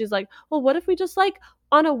that. And she's like, well, what if we just, like,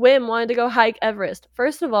 on a whim wanted to go hike Everest?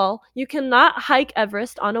 First of all, you cannot hike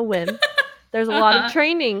Everest on a whim. There's a lot of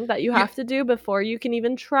training that you have to do before you can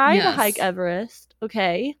even try to hike Everest.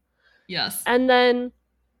 Okay. Yes. And then,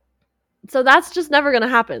 so that's just never gonna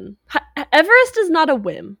happen. Everest is not a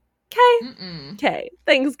whim. Okay.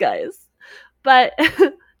 Thanks, guys. But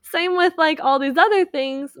same with, like, all these other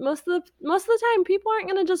things. Most of the time, people aren't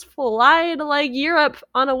gonna just fly to, like, Europe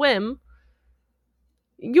on a whim.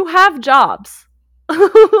 You have jobs.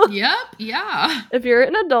 Yep. Yeah. If you're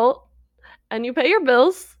an adult and you pay your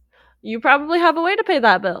bills, you probably have a way to pay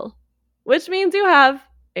that bill, which means you have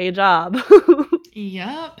a job.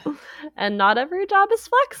 Yep. And not every job is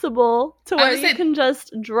flexible to where you can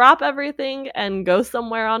just drop everything and go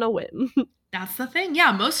somewhere on a whim. That's the thing.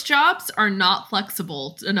 Yeah, most jobs are not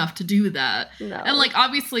flexible enough to do that. No. And, like,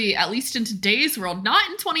 obviously, at least in today's world, not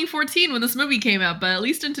in 2014 when this movie came out, but at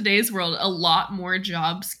least in today's world, a lot more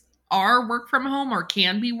jobs are work from home or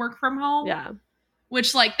can be work from home. Yeah.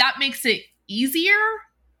 Which, like, that makes it easier,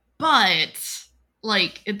 but,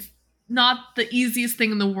 like, it's not the easiest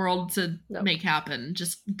thing in the world to make happen.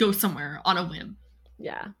 Just go somewhere on a whim.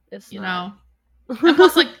 Yeah, it's know. And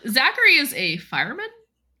plus, like, Zachary is a fireman.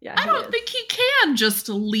 Yeah, I don't think he can just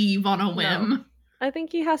leave on a whim. No. I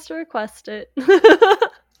think he has to request it.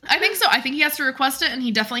 I think so. I think he has to request it, and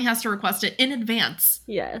he definitely has to request it in advance.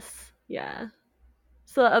 Yes. Yeah.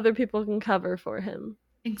 So that other people can cover for him.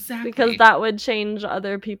 Exactly. Because that would change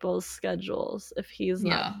other people's schedules if he's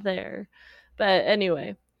not there. But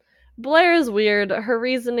anyway, Blair is weird. Her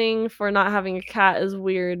reasoning for not having a cat is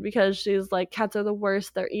weird because she's like, cats are the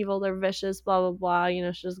worst. They're evil. They're vicious. Blah, blah,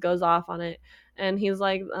 blah. She just goes off on it. And he's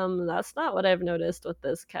like, that's not what I've noticed with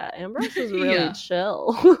this cat. Ambrose is really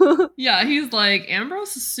chill. Yeah, he's like,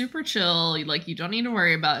 Ambrose is super chill. Like, you don't need to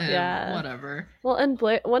worry about him. Yeah. Whatever. Well, and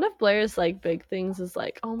one of Blair's, like, big things is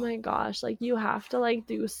like, oh my gosh, like, you have to, like,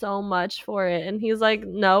 do so much for it. And he's like,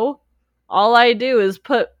 no, all I do is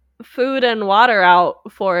put food and water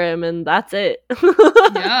out for him, and that's it.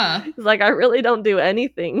 Yeah. He's like, I really don't do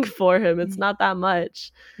anything for him. It's not that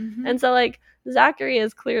much. And so, like, Zachary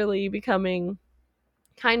is clearly becoming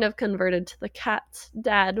kind of converted to the cat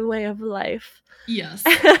dad way of life. Yes,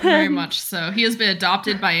 very much so. He has been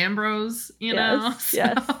adopted by Ambrose, you know? So.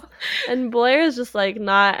 Yes. And Blair is just like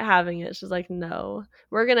not having it. She's like, no,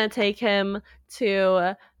 we're going to take him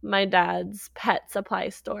to my dad's pet supply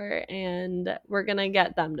store and we're going to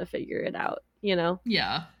get them to figure it out, you know?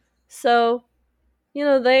 Yeah. So, you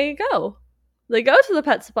know, they go to the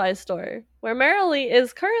pet supply store where Merrily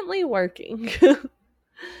is currently working.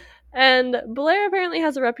 And Blair apparently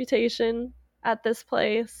has a reputation at this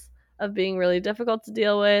place of being really difficult to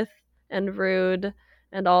deal with and rude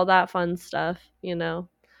and all that fun stuff, you know.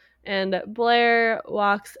 And Blair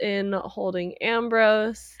walks in holding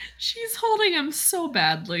Ambrose. She's holding him so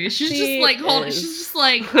badly. She's just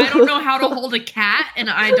like, I don't know how to hold a cat, and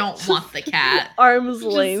I don't want the cat. Arm's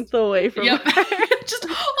length away from her. Just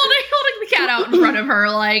holding the cat out in front of her,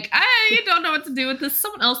 like, I don't know what to do with this.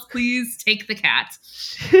 Someone else, please take the cat.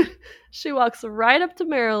 She walks right up to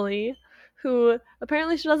Merrily, who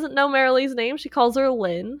apparently she doesn't know Merrily's name. She calls her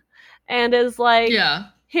Lynn, and is like,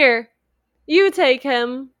 here, you take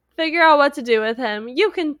him. Figure out what to do with him.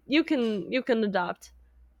 You can adopt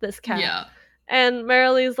this cat. Yeah. And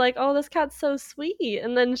Merrily's like, oh, this cat's so sweet.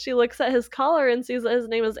 And then she looks at his collar and sees that his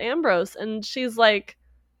name is Ambrose. And she's like,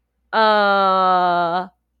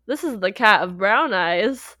 this is the cat of Brown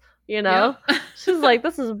Eyes, you know? Yep. She's like,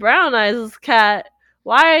 this is Brown Eyes' cat.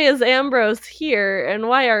 Why is Ambrose here? And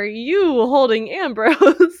why are you holding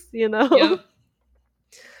Ambrose, you know? Yep.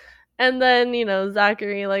 And then, you know,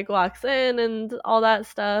 Zachary, like, walks in and all that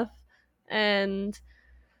stuff. And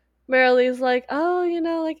Merrily's like, oh, you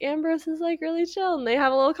know, like, Ambrose is, like, really chill. And they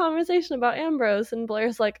have a little conversation about Ambrose. And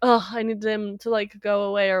Blair's like, oh, I need him to, like, go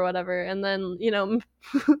away or whatever. And then, you know,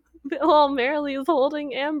 while Merrily is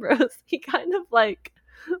holding Ambrose, he kind of, like,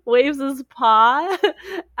 waves his paw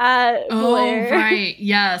at Blair. Oh, right.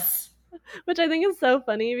 Yes. Which I think is so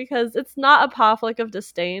funny because it's not a paw flick of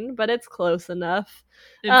disdain, but it's close enough.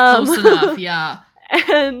 It's close enough, yeah.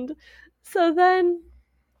 And so then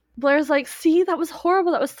Blair's like, see, that was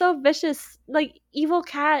horrible. That was so vicious. Like, evil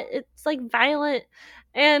cat. It's, like, violent.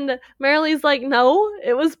 And Merrily's like, no,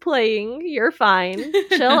 it was playing. You're fine.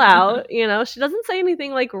 Chill out. You know, she doesn't say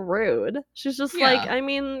anything, like, rude. She's just like, I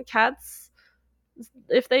mean, cats,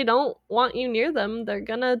 if they don't want you near them, they're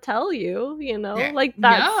gonna tell you, you know? Like,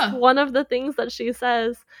 that's one of the things that she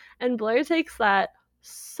says. And Blair takes that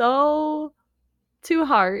so to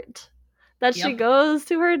heart that she goes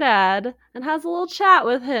to her dad and has a little chat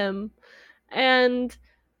with him. And,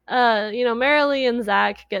 you know, Merrily and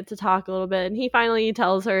Zach get to talk a little bit. And he finally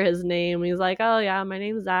tells her his name. He's like, oh, yeah, my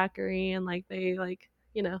name's Zachary. And, like, they, like,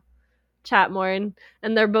 you know, chat more. And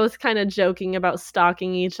they're both kind of joking about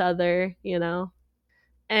stalking each other, you know?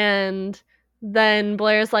 And then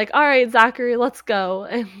Blair's like, all right, Zachary, let's go.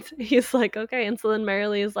 And he's like, okay. And so then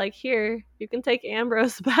Merrily is like, here, you can take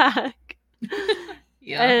Ambrose back.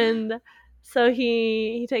 Yeah. And so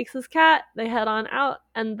he takes his cat, they head on out,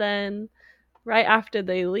 and then right after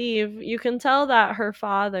they leave, you can tell that her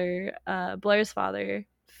father, Blair's father,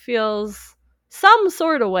 feels some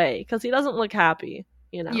sort of way, because he doesn't look happy,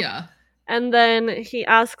 you know? Yeah. And then he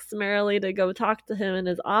asks Merrily to go talk to him in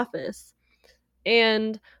his office.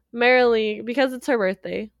 And Merrily, because it's her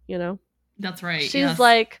birthday, you know? That's right. She's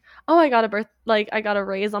like, oh, I got a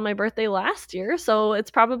raise on my birthday last year, so it's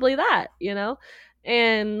probably that, you know?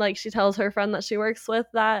 And, like, she tells her friend that she works with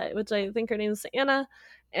that, which I think her name's Anna.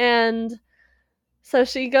 And so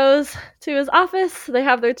she goes to his office. They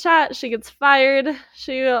have their chat. She gets fired.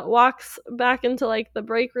 She walks back into, like, the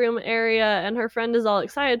break room area, and her friend is all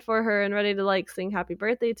excited for her and ready to, like, sing happy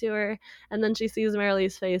birthday to her. And then she sees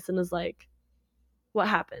Merrily's face and is like, what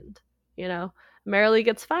happened? You know? Merrily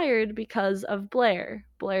gets fired because of Blair.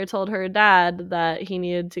 Blair told her dad that he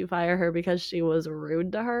needed to fire her because she was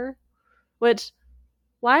rude to her. Which,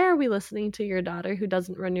 why are we listening to your daughter who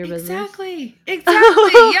doesn't run your business? Exactly.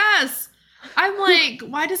 Yes. I'm like,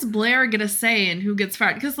 why does Blair get a say in who gets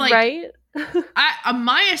fired? Because, like, right?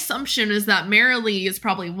 My assumption is that Merrily is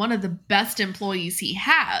probably one of the best employees he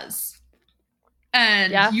has.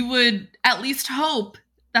 And you would at least hope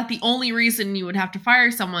that the only reason you would have to fire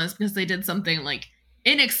someone is because they did something, like,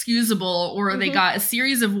 inexcusable, or they got a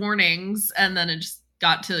series of warnings and then it just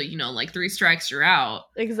got to, you know, like, 3 strikes, you're out.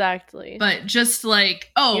 Exactly. But just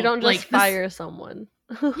like, oh, you don't just like fire someone.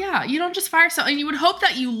 Yeah, you don't just fire someone. And you would hope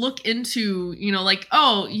that you look into, you know, like,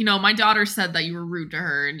 oh, you know, my daughter said that you were rude to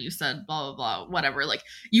her and you said blah, blah, blah, whatever. Like,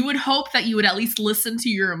 you would hope that you would at least listen to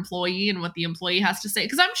your employee and what the employee has to say.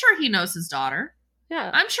 Because I'm sure he knows his daughter.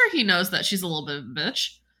 Yeah. I'm sure he knows that she's a little bit of a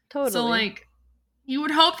bitch. Totally. So, like, you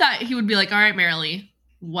would hope that he would be like, all right, Merrily,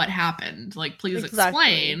 what happened? Like, please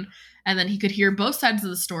explain. And then he could hear both sides of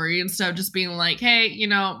the story instead of just being like, hey, you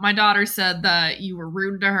know, my daughter said that you were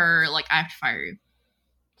rude to her. Like, I have to fire you.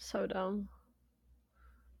 So dumb.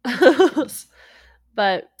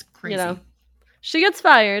 But, you know, she gets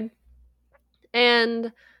fired.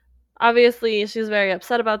 And obviously she's very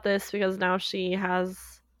upset about this because now she has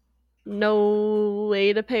no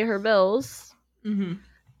way to pay her bills. Mm-hmm.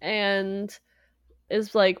 And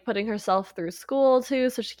is like putting herself through school too,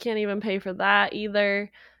 so she can't even pay for that either,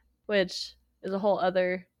 which is a whole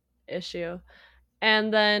other issue.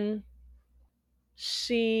 And then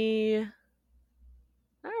I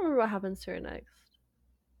don't remember what happens to her next.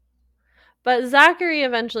 But Zachary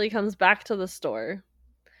eventually comes back to the store,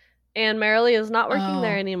 and Marilee is not working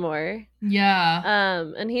there anymore. Yeah.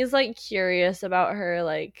 And he's like curious about her,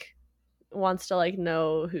 like wants to like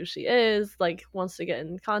know who she is, like wants to get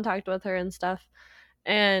in contact with her and stuff.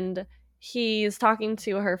 And he's talking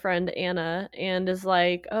to her friend Anna and is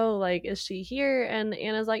like, oh, like, is she here? And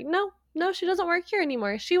Anna's like, no, she doesn't work here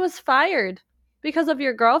anymore. She was fired because of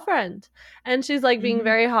your girlfriend. And she's like being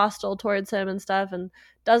very hostile towards him and stuff, and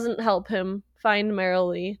doesn't help him find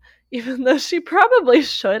Marilee, even though she probably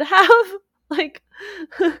should have. Like,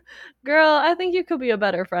 girl, I think you could be a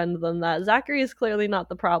better friend than that. Zachary is clearly not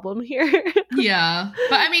the problem here. Yeah.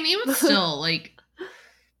 But I mean, even still, like,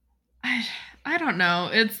 I don't know.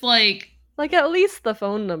 It's like at least the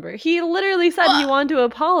phone number. He literally said he wanted to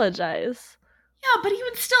apologize. Yeah, but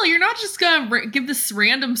even still, you're not just gonna give this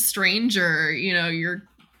random stranger, you know, your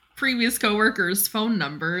previous coworker's phone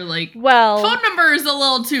number. Like, well, phone number is a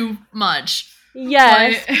little too much.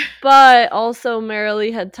 Yes, but also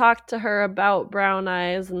Marilee had talked to her about Brown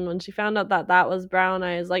Eyes, and when she found out that that was Brown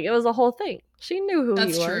Eyes, like, it was a whole thing. She knew who he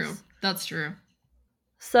was. That's true. That's true.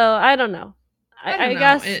 So, I don't know. I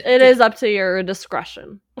guess it is up to your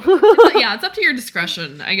discretion. Yeah, it's up to your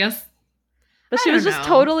discretion, I guess. But she was just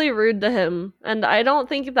totally rude to him, and I don't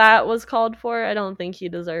think that was called for. I don't think he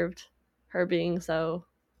deserved her being so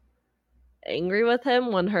angry with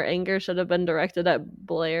him when her anger should have been directed at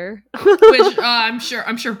Blair. Which I'm sure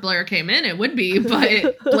if Blair came in, it would be,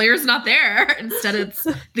 but Blair's not there. Instead, it's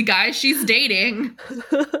the guy she's dating.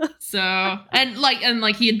 So and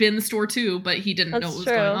he had been in the store too, but he didn't know what was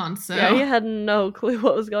going on. So yeah, he had no clue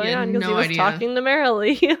what was going on because he was talking to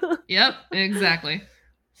Marilee. Yep, exactly.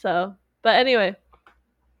 So, but anyway,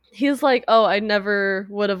 he's like, "Oh, I never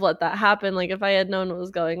would have let that happen. Like, if I had known what was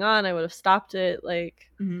going on, I would have stopped it." Like.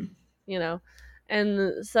 Mm-hmm. You know,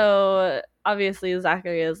 and so obviously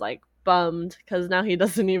Zachary is like bummed because now he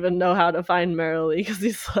doesn't even know how to find Marilee because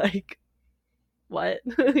he's like, what?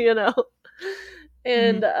 You know?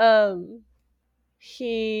 And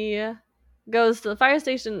he goes to the fire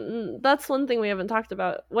station. That's one thing we haven't talked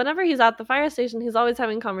about. Whenever he's at the fire station, he's always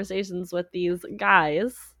having conversations with these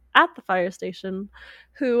guys at the fire station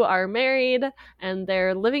who are married, and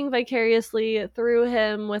they're living vicariously through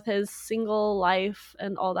him with his single life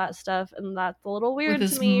and all that stuff. And that's a little weird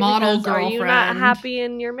to me because are you not happy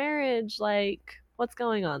in your marriage? Like, what's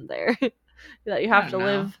going on there? That you have to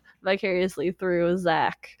live vicariously through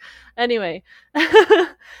Zach. Anyway,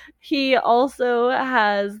 he also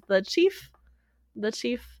has the chief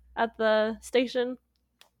at the station,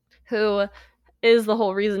 who is the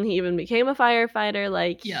whole reason he even became a firefighter.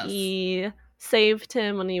 Like, he saved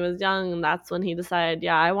him when he was young, and that's when he decided,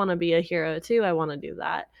 yeah, I want to be a hero too. I want to do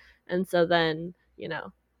that. And so then, you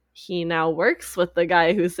know, he now works with the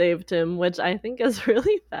guy who saved him, which I think is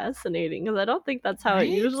really fascinating because I don't think that's how it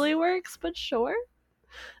usually works, but sure.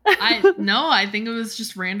 I think it was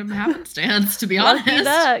just random happenstance, to be honest. Lucky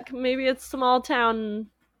duck. Maybe it's small town.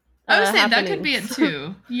 I was saying that could be it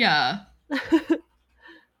too. Yeah.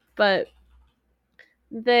 But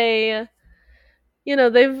they, you know,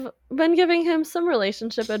 they've been giving him some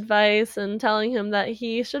relationship advice and telling him that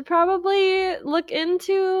he should probably look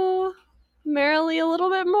into Marilee a little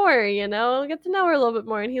bit more, you know, get to know her a little bit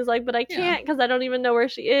more. And he's like, but I can't because I don't even know where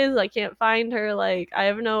she is. I can't find her. Like, I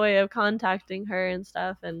have no way of contacting her and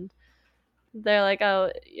stuff. And they're like,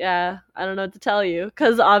 oh, yeah, I don't know what to tell you.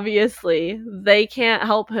 Because obviously they can't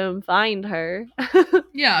help him find her.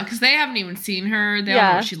 Yeah, because they haven't even seen her. They don't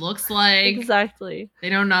know what she looks like. Exactly. They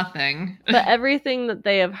know nothing. But everything that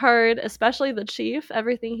they have heard, especially the chief,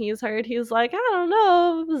 everything he's heard, he's like, I don't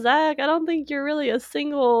know, Zach, I don't think you're really a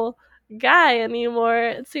single guy anymore.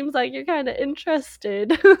 It seems like you're kind of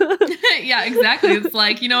interested. Yeah, exactly. It's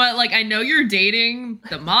like, you know what, like, I know you're dating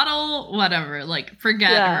the model, whatever, like,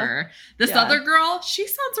 forget her. This other girl, she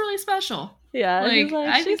sounds really special. Yeah,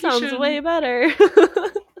 like, she sounds way better.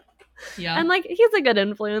 Yeah. And like, he's a good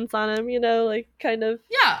influence on him, you know, like, kind of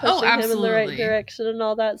pushing him in the right direction and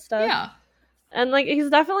all that stuff. Yeah. And, like, he's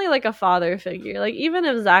definitely, like, a father figure. Like, even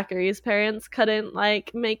if Zachary's parents couldn't,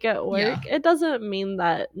 like, make it work, it doesn't mean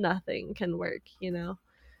that nothing can work, you know?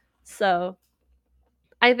 So,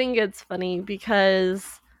 I think it's funny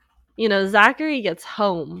because, you know, Zachary gets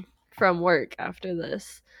home from work after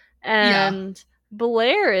this. And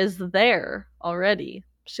Blair is there already.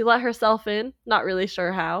 She let herself in. Not really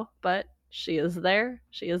sure how, but she is there.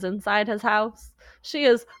 She is inside his house. She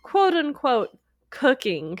is, quote unquote,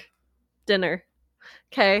 cooking dinner.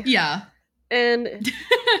 Okay? Yeah. And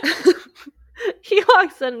he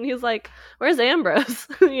walks in and he's like, where's Ambrose?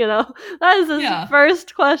 You know, that is his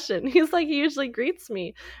first question. He's like, he usually greets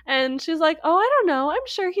me. And she's like, oh, I don't know. I'm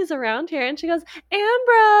sure he's around here. And she goes,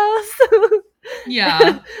 Ambrose.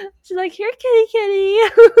 Yeah. She's like, here, kitty.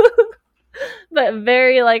 But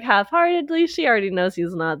very, like, half-heartedly. She already knows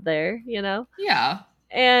he's not there, you know? Yeah.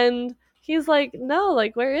 And he's like, no,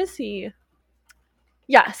 like, where is he?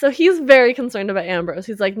 Yeah, so he's very concerned about Ambrose.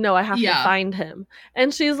 He's like, no, I have to find him.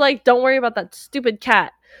 And she's like, don't worry about that stupid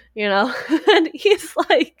cat, you know? And he's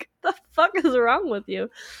like, the fuck is wrong with you?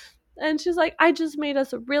 And she's like, I just made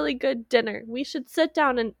us a really good dinner. We should sit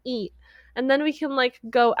down and eat. And then we can, like,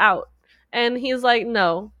 go out. And he's like,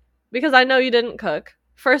 no, because I know you didn't cook.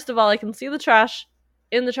 First of all, I can see the trash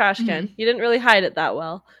in the trash can. You didn't really hide it that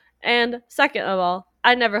well. And second of all,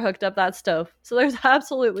 I never hooked up that stove. So there's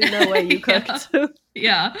absolutely no way you cooked.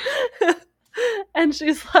 Yeah. And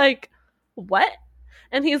she's like, what?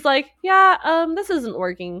 And he's like, yeah, this isn't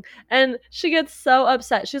working. And she gets so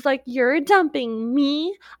upset. She's like, you're dumping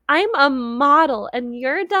me? I'm a model and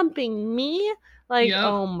you're dumping me? Like,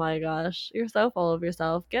 oh my gosh, you're so full of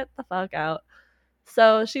yourself. Get the fuck out.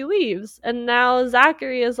 So she leaves. And now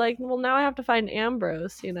Zachary is like, well, now I have to find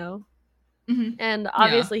Ambrose, you know? And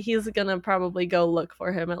obviously he's going to probably go look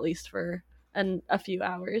for him at least for a few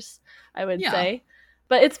hours, I would say.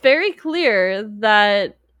 But it's very clear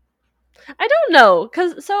that, I don't know,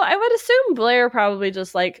 so I would assume Blair probably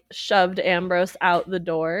just, like, shoved Ambrose out the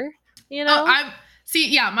door, you know?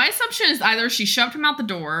 My assumption is either she shoved him out the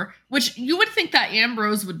door, which you would think that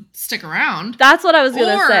Ambrose would stick around. That's what I was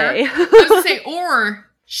going to say. I was going to say, or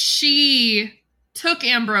she took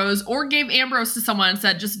Ambrose or gave Ambrose to someone and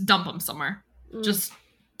said, just dump him somewhere. Just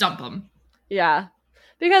dump him. Yeah.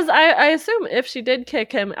 Because I assume if she did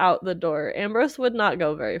kick him out the door, Ambrose would not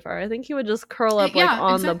go very far. I think he would just curl up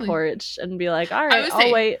on the porch and be like, all right,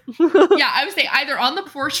 I'll wait. I would say either on the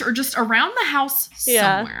porch or just around the house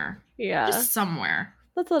somewhere. Yeah. Just somewhere.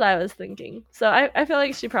 That's what I was thinking. So I feel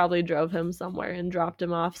like she probably drove him somewhere and dropped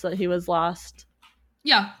him off so that he was lost.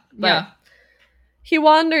 Yeah. But he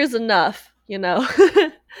wanders enough, you know.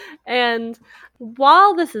 And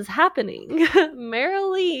while this is happening,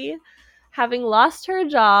 Marilee, having lost her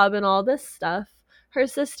job and all this stuff, her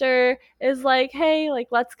sister is like, hey, like,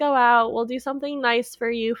 let's go out. We'll do something nice for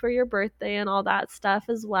you for your birthday and all that stuff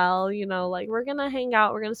as well. You know, like, we're going to hang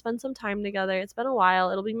out. We're going to spend some time together. It's been a while.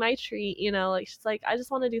 It'll be my treat. You know, like, she's like, I just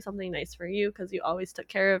want to do something nice for you because you always took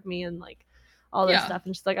care of me and, like, all this stuff.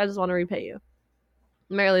 And she's like, I just want to repay you.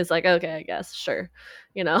 Marilee's like, okay, I guess. Sure.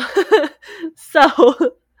 You know,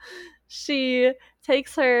 so she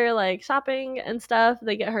takes her, like, shopping and stuff.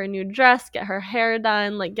 They get her a new dress, get her hair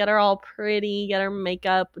done, like, get her all pretty, get her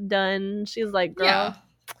makeup done. She's like, girl,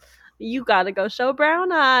 you gotta go show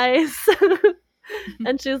brown eyes.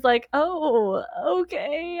 And she's like, oh,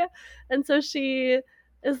 okay. And so she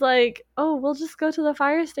is like, oh, we'll just go to the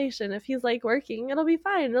fire station. If he's, like, working, it'll be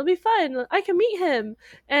fine. It'll be fun. I can meet him.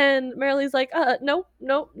 And Marilee's like, nope.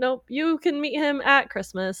 You can meet him at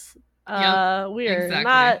Christmas. We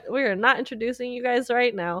are not introducing you guys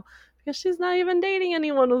right now because she's not even dating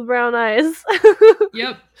anyone with brown eyes.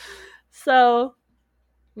 Yep. So,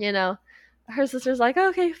 you know, her sister's like,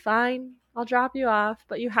 okay, fine, I'll drop you off,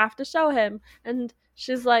 but you have to show him. And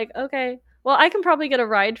she's like, okay, well, I can probably get a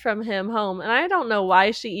ride from him home. And I don't know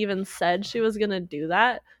why she even said she was gonna do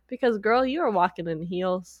that, because girl, you are walking in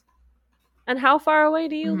heels. And how far away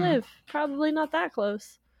do you live? Probably not that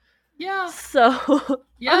close. Yeah. So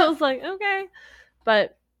I was like, okay.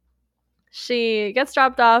 But she gets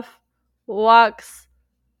dropped off, walks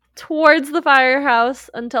towards the firehouse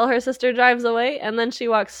until her sister drives away, and then she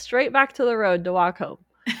walks straight back to the road to walk home,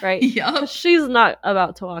 right? Yep. She's not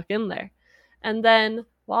about to walk in there. And then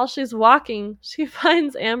while she's walking, she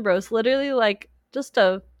finds Ambrose literally, like, just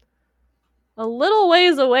a little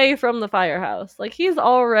ways away from the firehouse. Like, he's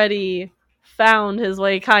already found his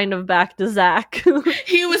way kind of back to Zach.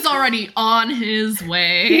 He was already on his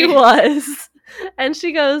way. He was. And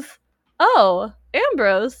she goes, oh,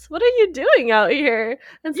 Ambrose, what are you doing out here?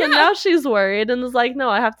 And so now she's worried and is like, no,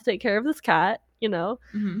 I have to take care of this cat, you know?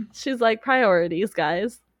 She's like, priorities,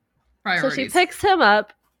 guys. Priorities. So she picks him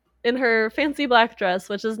up in her fancy black dress,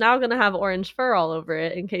 which is now going to have orange fur all over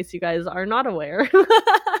it, in case you guys are not aware.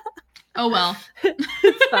 Oh, well.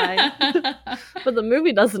 It's fine. But the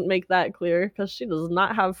movie doesn't make that clear, because she does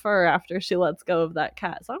not have fur after she lets go of that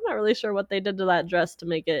cat. So I'm not really sure what they did to that dress to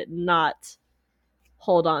make it not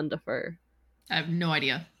hold on to fur. I have no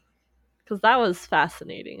idea. Because that was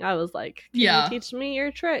fascinating. I was like, can you teach me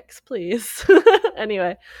your tricks, please?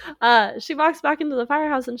 Anyway, she walks back into the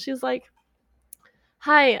firehouse and she's like,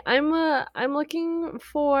 hi, I'm looking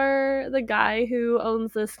for the guy who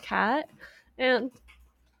owns this cat. And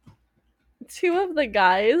two of the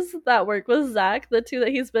guys that work with Zach, the two that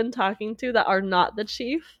he's been talking to that are not the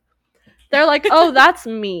chief, they're like, oh, that's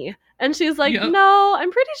me. And she's like, no,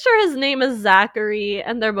 I'm pretty sure his name is Zachary.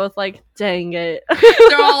 And they're both like, dang it.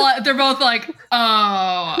 They're both like,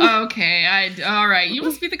 oh, okay. All right. You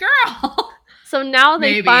must be the girl. So now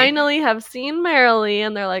they finally have seen Marilee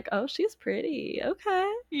and they're like, oh, she's pretty.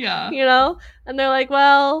 Okay. Yeah. You know? And they're like,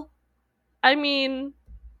 well, I mean,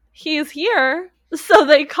 he's here. So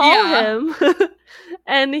they call him.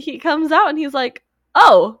 And he comes out and he's like,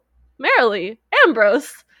 oh, Marilee,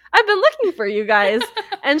 Ambrose, I've been looking for you guys.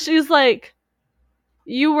 And she's like,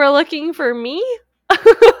 you were looking for me?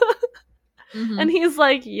 Mm-hmm. And he's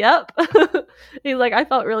like, yep. He's like, I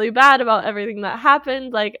felt really bad about everything that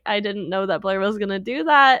happened. Like, I didn't know that Blair was gonna do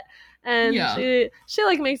that. And she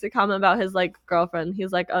like makes a comment about his like girlfriend.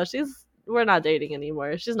 He's like, oh, we're not dating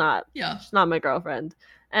anymore. She's not my girlfriend.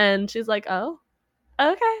 And she's like, oh,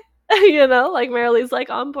 okay. You know, like Marilee's like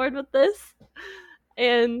on board with this.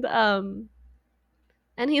 And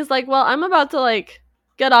he's like, well, I'm about to like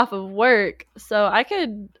get off of work, so I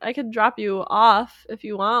could drop you off if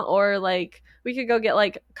you want, or like we could go get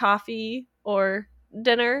like coffee or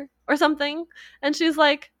dinner or something. And she's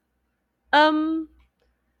like, and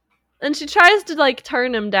she tries to like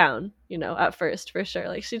turn him down, you know, at first, for sure.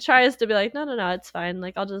 Like she tries to be like, no, it's fine,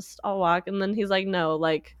 like I'll walk. And then he's like, no,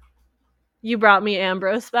 like you brought me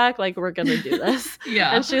Ambrose back, like we're gonna do this.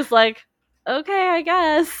 And she's like, okay, I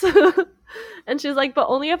guess. And she's like, but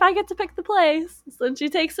only if I get to pick the place. So then she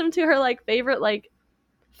takes him to her like favorite like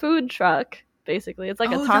food truck, basically. It's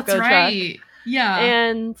like a taco truck. Yeah.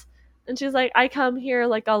 And she's like, I come here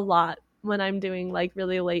like a lot when I'm doing like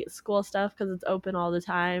really late school stuff because it's open all the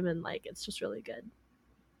time and like it's just really good.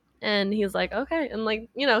 And he's like, okay. And like,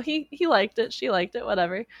 you know, he liked it, she liked it,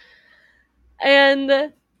 whatever.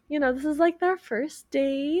 And you know, this is like their first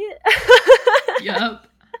date. Yep.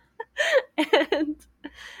 And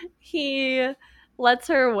he lets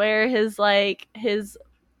her wear his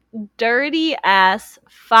dirty ass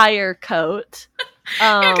fire coat.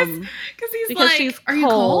 Because he's like, she's are you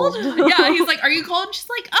cold? Yeah, he's like, are you cold? And she's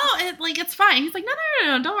like, oh, it's fine. He's like,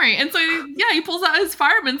 no, don't worry. And so he pulls out his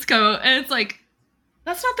fireman's coat, and it's like,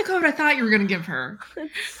 that's not the coat I thought you were gonna give her.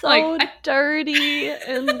 It's so dirty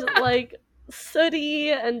and like sooty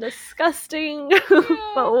and disgusting,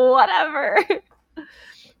 but whatever.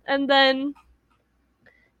 And then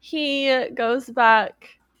he goes back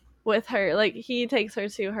with her, like he takes her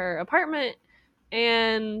to her apartment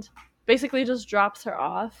and basically just drops her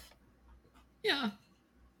off. Yeah.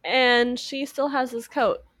 And she still has his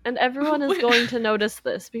coat, and everyone is going to notice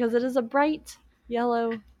this because it is a bright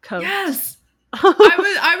yellow coat. Yes.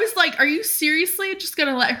 I was like, are you seriously just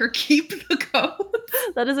gonna let her keep the coat?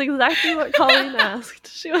 That is exactly what Colleen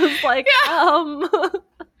asked. She was like, Yeah,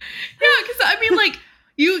 because I mean, like,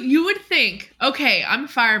 you would think, okay, I'm a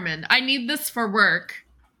fireman. I need this for work.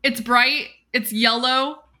 It's bright. It's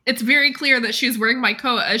yellow. It's very clear that she's wearing my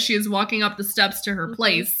coat as she is walking up the steps to her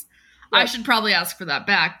place. Yep. I should probably ask for that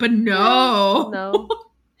back, but no. No.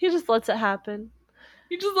 He just lets it happen.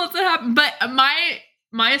 But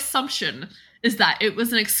my assumption is that it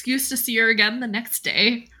was an excuse to see her again the next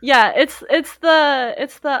day. Yeah, it's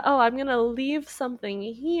the oh, I'm gonna leave something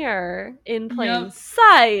here in plain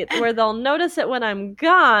sight where they'll notice it when I'm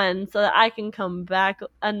gone so that I can come back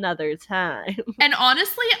another time. And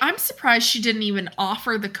honestly, I'm surprised she didn't even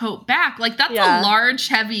offer the coat back. Like, that's a large,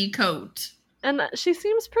 heavy coat. And she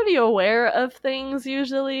seems pretty aware of things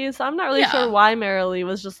usually, so I'm not really sure why Marilee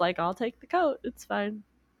was just like, I'll take the coat, it's fine.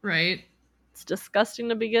 Right. It's disgusting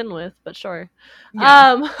to begin with, but sure.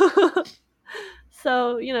 Yeah.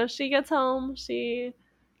 So, you know, she gets home, she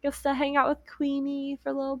gets to hang out with Queenie for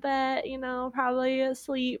a little bit, you know, probably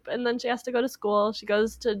sleep, and then she has to go to school. She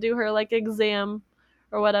goes to do her like exam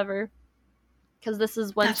or whatever, because this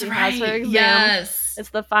is when has her exam. Yes. It's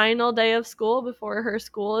the final day of school before her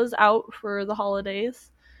school is out for the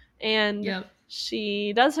holidays. And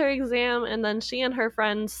she does her exam, and then she and her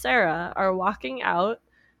friend Sarah are walking out,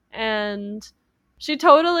 and She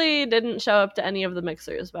totally didn't show up to any of the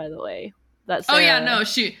mixers, by the way. That Sarah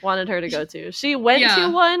she wanted her to go to. She went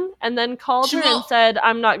to one and then called her and said,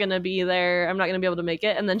 I'm not going to be there. I'm not going to be able to make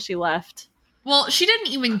it. And then she left. Well, she didn't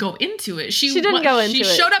even go into it. She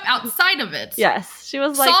showed up outside of it. Yes. She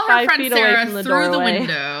was like saw 5 feet Sarah away from the through doorway. The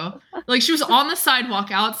window. Like, she was on the sidewalk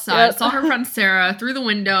outside, saw her friend Sarah through the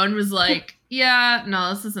window and was like, yeah,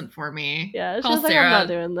 no, this isn't for me. Yeah, she was like, I'm not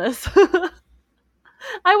doing this.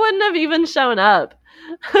 I wouldn't have even shown up.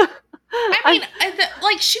 I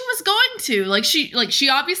mean, she was going to. She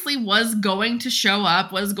obviously was going to show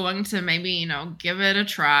up, was going to maybe, give it a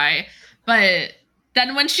try. But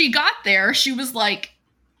then when she got there, she was like,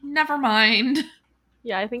 never mind.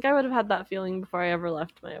 Yeah, I think I would have had that feeling before I ever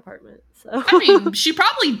left my apartment. So I mean, she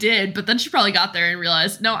probably did, but then she probably got there and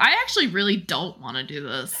realized, no, I actually really don't want to do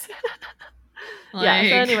this. Yeah,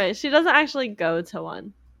 so anyway, she doesn't actually go to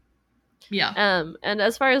one. Yeah. And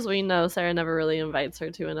as far as we know, Sarah never really invites her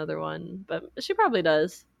to another one, but she probably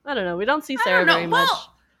does. I don't know. We don't see Sarah very much.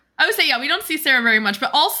 I would say, we don't see Sarah very much,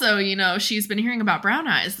 but also, she's been hearing about Brown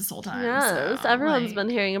Eyes this whole time. Yes, so, everyone's been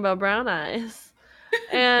hearing about Brown Eyes.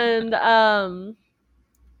 And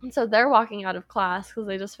so they're walking out of class because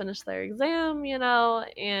they just finished their exam,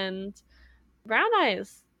 and Brown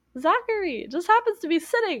Eyes, Zachary, just happens to be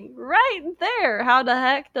sitting right there. How the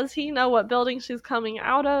heck does he know what building she's coming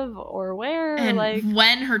out of or where? And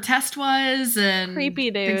when her test was and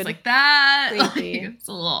creepy, dude. Things like that. Creepy. It's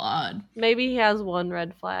a little odd. Maybe he has one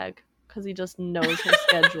red flag because he just knows her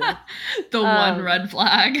schedule. The one red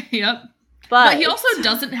flag. Yep. But he also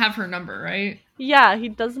doesn't have her number, right? Yeah, he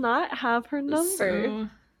does not have her number.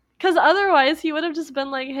 Because otherwise, he would have just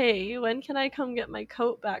been like, hey, when can I come get my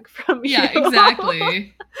coat back from you? Yeah,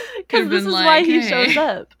 exactly. Because this is why he shows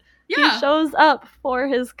up. Yeah. He shows up for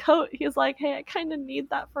his coat. He's like, hey, I kind of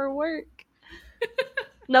need that for work.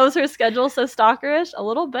 Knows her schedule, so stalkerish? A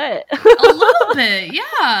little bit. A little bit,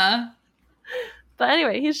 yeah. But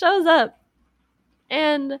anyway, he shows up.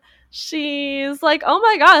 And she's like, oh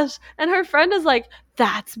my gosh. And her friend is like,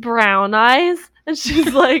 that's Brown Eyes. And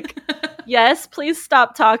she's like, yes, please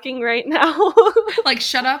stop talking right now. Like,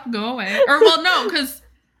 shut up, go away. Or, well, no, because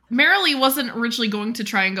Marilee wasn't originally going to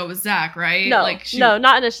try and go with Zach, right? No, no,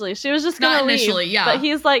 not initially. She was just going to leave. Not initially, yeah. But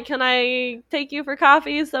he's like, can I take you for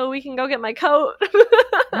coffee so we can go get my coat?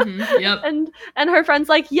 Yep. And her friend's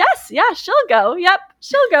like, yes, yeah, she'll go. Yep,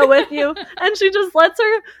 she'll go with you. And she just lets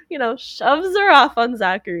her, shoves her off on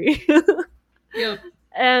Zachary. Yep.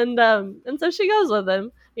 And so she goes with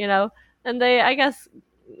him, and they, I guess,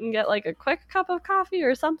 get like a quick cup of coffee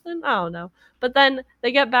or something. I don't know. But then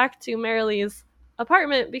they get back to Marilee's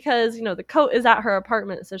apartment because, the coat is at her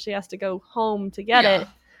apartment, so she has to go home to get it.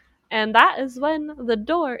 And that is when the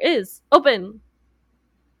door is open.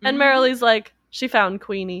 And Marilee's like, she found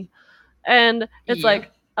Queenie. And it's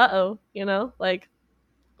like, uh-oh,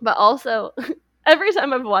 but also... Every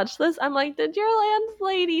time I've watched this, I'm like, did your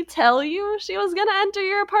landlady tell you she was going to enter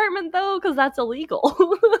your apartment, though? Because that's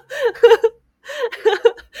illegal.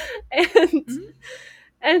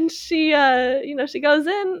 And she, she goes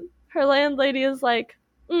in. Her landlady is like,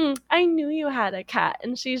 I knew you had a cat.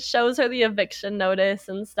 And she shows her the eviction notice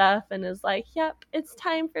and stuff and is like, yep, it's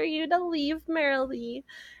time for you to leave, Marilee.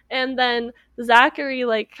 And then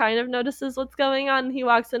Zachary, kind of notices what's going on. And he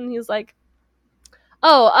walks in and he's like,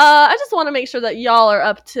 I just want to make sure that y'all are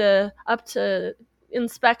up to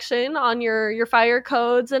inspection on your fire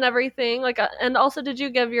codes and everything. And also, did you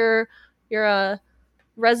give your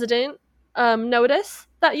resident notice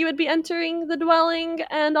that you would be entering the dwelling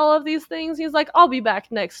and all of these things? He's like, I'll be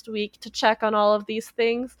back next week to check on all of these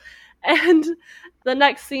things. And the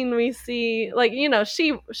next scene we see,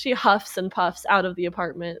 she huffs and puffs out of the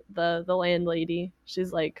apartment. The landlady,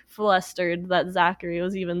 she's flustered that Zachary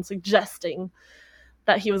was even suggesting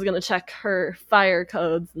that he was going to check her fire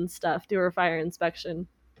codes and stuff, do her fire inspection.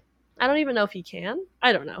 I don't even know if he can.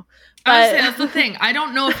 I don't know. But... I was saying, that's the thing. I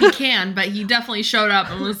don't know if he can, but he definitely showed up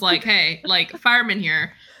and was like, hey, fireman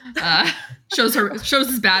here. Shows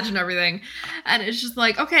his badge and everything. And it's just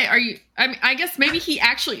like, okay, I guess maybe he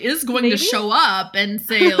actually is going to show up and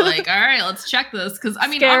say, all right, let's check this. Because,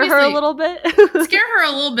 scare her a little bit. Scare her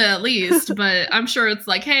a little bit at least. But I'm sure it's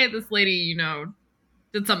like, hey, this lady,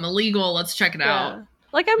 did something illegal. Let's check it out.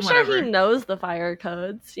 I'm sure he knows the fire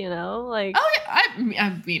codes, Oh, yeah.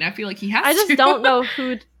 I feel like he has to. I just don't know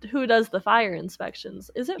who does the fire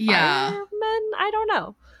inspections. Is it firemen? I don't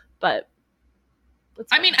know. But...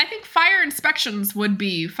 I think fire inspections would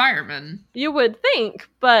be firemen. You would think,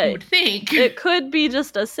 but... it could be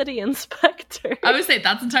just a city inspector. I would say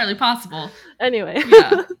that's entirely possible. Anyway.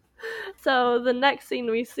 Yeah. So the next scene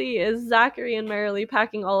we see is Zachary and Marilee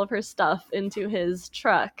packing all of her stuff into his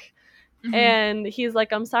truck. Mm-hmm. And he's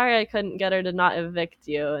like, I'm sorry I couldn't get her to not evict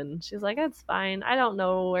you. And she's like, it's fine. I don't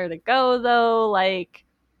know where to go, though. Like,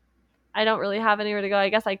 I don't really have anywhere to go. I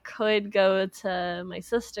guess I could go to my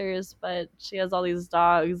sister's, but she has all these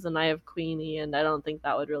dogs and I have Queenie, and I don't think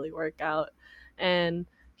that would really work out. And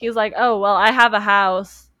he's like, oh, well, I have a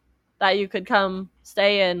house that you could come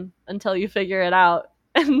stay in until you figure it out.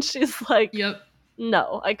 And she's like, yep.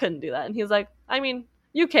 No, I couldn't do that. And he's like, I mean,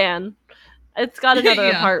 you can. It's got another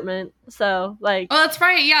apartment, so, like... Oh, that's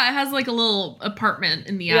right, yeah, it has, like, a little apartment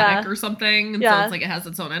in the attic or something, and so it's like it has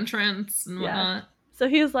its own entrance and whatnot. So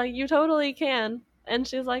he's like, you totally can. And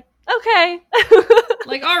she's like, okay.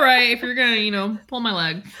 Like, all right, if you're gonna, pull my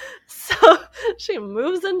leg. So she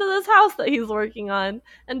moves into this house that he's working on,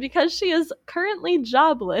 and because she is currently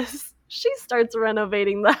jobless, she starts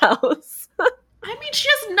renovating the house. I mean, she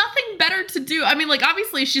has nothing better to do. I mean, like,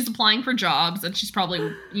 obviously she's applying for jobs and she's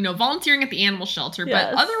probably, volunteering at the animal shelter,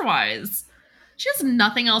 but otherwise, she has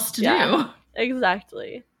nothing else to do.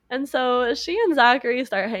 Exactly. And so she and Zachary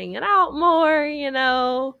start hanging out more,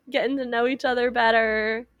 getting to know each other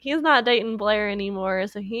better. He's not dating Blair anymore,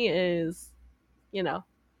 so he is,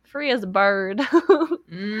 free as a bird.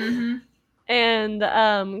 Mm-hmm.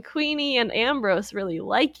 And Queenie and Ambrose really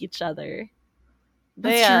like each other.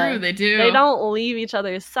 That's true, they do. They don't leave each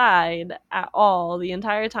other's side at all the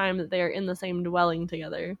entire time that they are in the same dwelling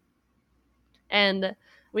together. And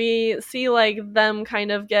we see, like, them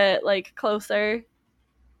kind of get, like, closer,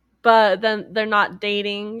 but then they're not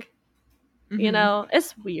dating,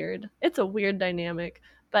 It's weird. It's a weird dynamic.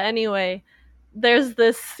 But anyway, there's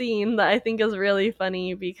this scene that I think is really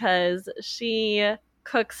funny because she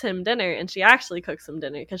cooks him dinner, and she actually cooks him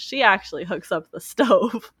dinner because she actually hooks up the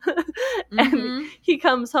stove. And he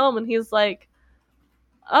comes home and he's like,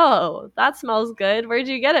 oh, that smells good, where'd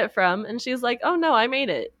you get it from? And she's like, oh no, I made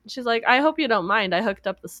it. She's like, I hope you don't mind, I hooked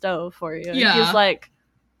up the stove for you. And he's like,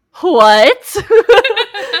 what?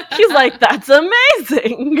 He's like, that's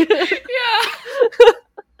amazing. Yeah.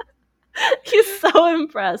 He's so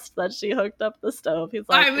impressed that she hooked up the stove. He's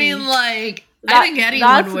like, I mean, like, I think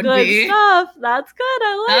anyone would be. Stuff. That's good.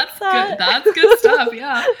 I like that. Good. That's good stuff,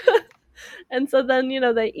 yeah. And so then,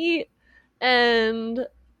 they eat, and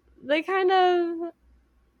they kind of,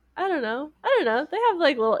 I don't know. They have,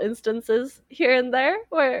 like, little instances here and there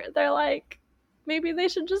where they're like, maybe they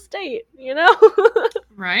should just date,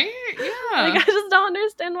 Right? Yeah. Like, I just don't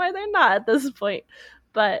understand why they're not at this point.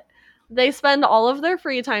 But they spend all of their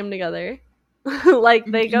free time together. Like,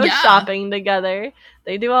 they go shopping together.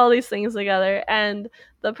 They do all these things together. And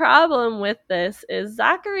the problem with this is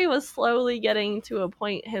Zachary was slowly getting to a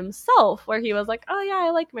point himself where he was like, oh yeah,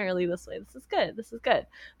 I like Marilee this way. This is good.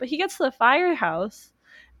 But he gets to the firehouse,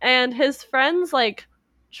 and his friends, like,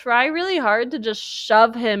 try really hard to just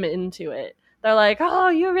shove him into it. They're like, oh,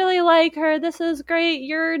 you really like her. This is great.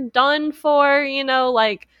 You're done for,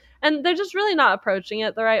 and they're just really not approaching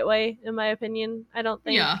it the right way, in my opinion. I don't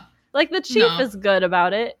think. Yeah. Like, the chief is good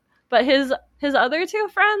about it, but his other two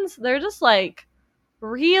friends, they're just, like,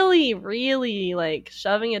 really, really, like,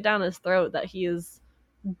 shoving it down his throat that he is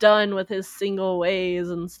done with his single ways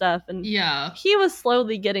and stuff. And he was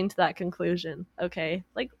slowly getting to that conclusion. Okay,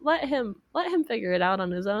 like, let him figure it out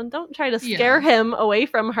on his own. Don't try to scare him away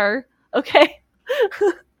from her. Okay,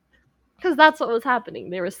 because that's what was happening.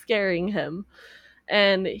 They were scaring him.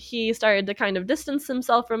 And he started to kind of distance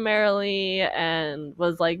himself from Marilee and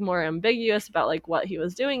was, like, more ambiguous about, like, what he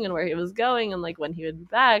was doing and where he was going. And, like, when he would be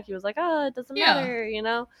back, he was like, oh, it doesn't matter,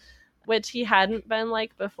 which he hadn't been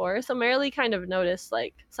like before. So Marilee kind of noticed,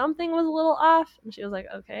 like, something was a little off. And she was like,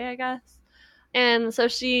 okay, I guess. And so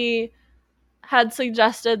she had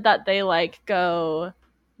suggested that they, like, go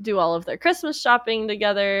do all of their Christmas shopping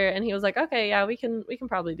together, and he was like, okay, yeah, we can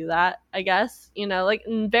probably do that, I guess, like,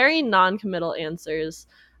 very non-committal answers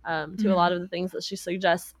to a lot of the things that she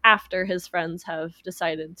suggests after his friends have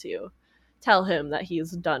decided to tell him that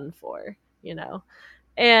he's done for,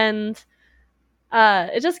 and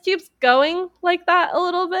it just keeps going like that a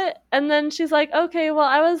little bit. And then she's like, okay, well,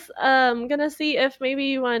 I was gonna see if maybe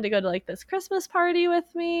you wanted to go to, like, this Christmas party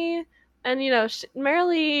with me. And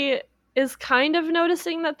Marilee is kind of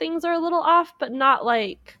noticing that things are a little off, but not,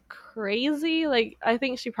 like, crazy. Like, I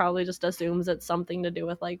think she probably just assumes it's something to do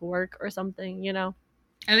with, like, work or something, I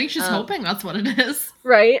think she's hoping that's what it is.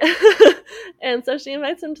 Right. And so she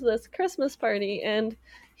invites him to this Christmas party, and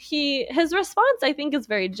his response, I think, is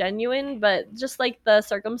very genuine, but just, like, the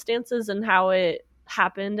circumstances and how it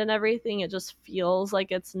happened and everything, it just feels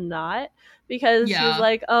like it's not, because he's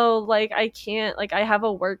like, oh, like, I can't, like, I have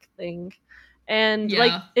a work thing. And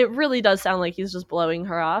like it really does sound like he's just blowing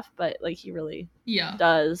her off, but like he really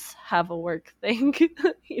does have a work thing.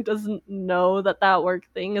 He doesn't know that work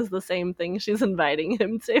thing is the same thing she's inviting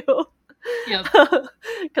him to. Yep.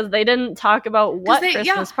 Because they didn't talk about what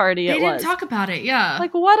Christmas party it was. They didn't talk about it,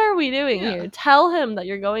 Like, what are we doing here? Tell him that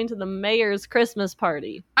you're going to the mayor's Christmas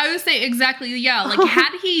party. I would say exactly, like,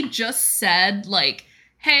 had he just said, like,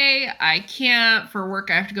 hey, I can't for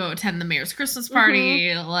work, I have to go attend the mayor's Christmas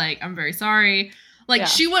party, like, I'm very sorry. Like,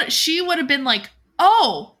 she would have been like,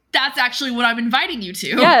 oh, that's actually what I'm inviting you to.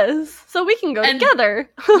 Yes, so we can go together.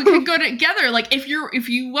 We could go together. Like, if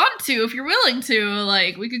you want to, if you're willing to,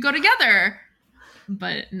 like, we could go together.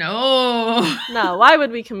 But no. No, why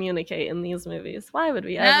would we communicate in these movies? Why would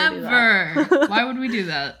we ever do that? Why would we do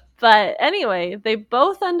that? But anyway, they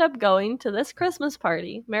both end up going to this Christmas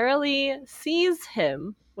party. Marilee sees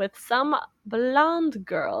him with some blonde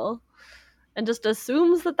girl and just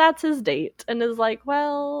assumes that that's his date and is like,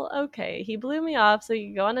 well, okay, he blew me off so you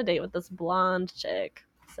can go on a date with this blonde chick.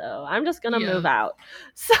 So I'm just going to move out.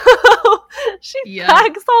 So she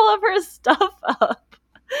packs all of her stuff up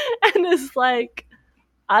and is like,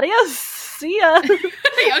 adios, see ya.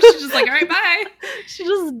 She's just like, all right, bye. She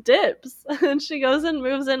just dips and she goes and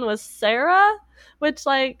moves in with Sarah, which,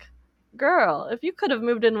 like, girl, if you could have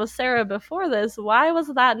moved in with Sarah before this, why was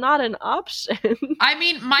that not an option? I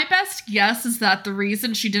mean, my best guess is that the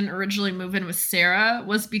reason she didn't originally move in with Sarah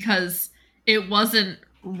was because it wasn't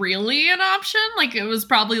really an option. Like, it was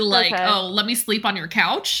probably like, oh, let me sleep on your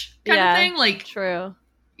couch kind of thing. Like, true.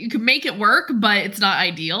 You could make it work, but it's not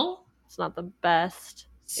ideal. It's not the best.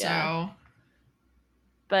 So.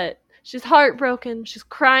 But she's heartbroken. She's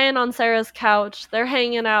crying on Sarah's couch. They're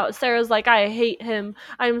hanging out. Sarah's like, I hate him.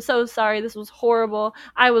 I'm so sorry. This was horrible.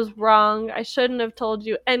 I was wrong. I shouldn't have told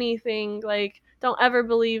you anything. Like, don't ever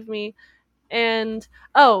believe me. And,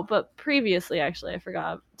 but previously, actually, I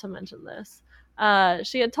forgot to mention this.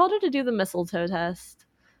 She had told her to do the mistletoe test.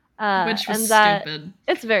 Which was stupid.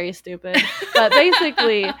 It's very stupid. But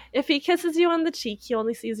basically, if he kisses you on the cheek, he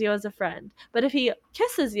only sees you as a friend. But if he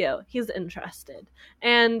kisses you, he's interested.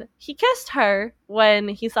 And he kissed her when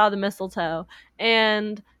he saw the mistletoe.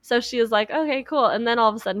 And so she was like, okay, cool. And then all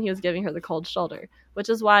of a sudden he was giving her the cold shoulder, which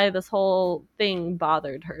is why this whole thing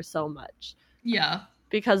bothered her so much. Yeah.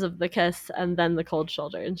 Because of the kiss and then the cold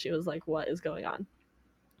shoulder. And she was like, what is going on?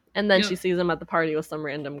 And then she sees him at the party with some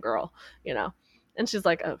random girl, you know. And she's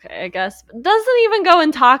like, okay, I guess. Doesn't even go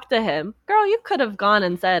and talk to him. Girl, you could have gone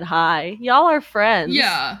and said hi. Y'all are friends.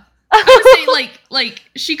 Yeah. I would say, like,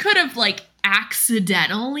 she could have, like,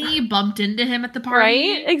 accidentally bumped into him at the party.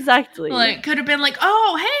 Right? Exactly. Like, could have been like,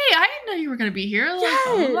 oh, hey, I didn't know you were going to be here. Like,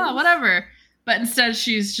 blah, blah, blah, whatever. But instead,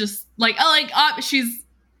 she's just, like,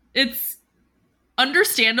 it's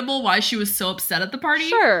understandable why she was so upset at the party.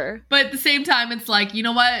 Sure. But at the same time, it's like, you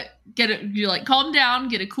know what? You like, calm down,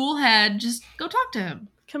 get a cool head, just go talk to him.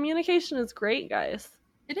 Communication is great, guys.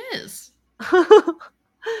 It is.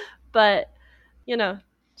 But, you know,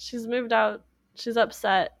 she's moved out, she's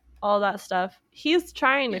upset, all that stuff. He's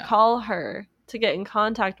trying to call her to get in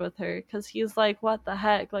contact with her because he's like, what the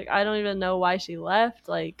heck? Like, I don't even know why she left.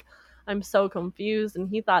 Like, I'm so confused. And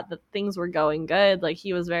he thought that things were going good. Like,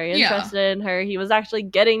 he was very interested in her. He was actually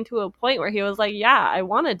getting to a point where he was like, yeah, I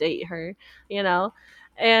want to date her, you know?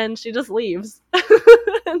 And she just leaves.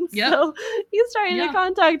 And so he's trying to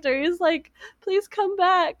contact her. He's like, please come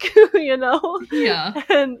back, you know? Yeah.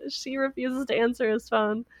 And she refuses to answer his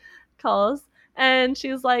phone calls. And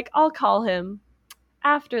she's like, I'll call him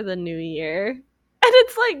after the new year. And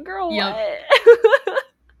it's like, girl, what?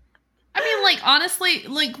 I mean, like, honestly,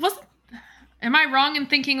 like, am I wrong in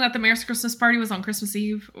thinking that the mayor's Christmas party was on Christmas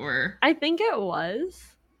Eve? Or I think it was.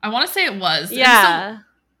 I want to say it was. Yeah. So,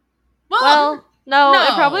 well, no,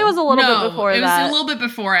 it probably was a little bit before that. It was a little bit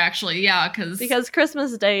before, actually. Yeah, because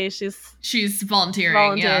Christmas Day, she's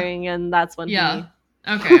volunteering. And that's when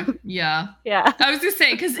Okay. Yeah. Yeah. I was gonna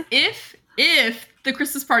say, because if the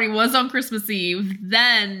Christmas party was on Christmas Eve,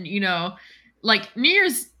 then, you know, like, New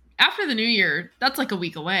Year's, after the New Year, that's like a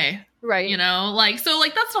week away. Right. You know, like, so,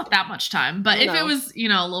 like, that's not that much time. But if it was, you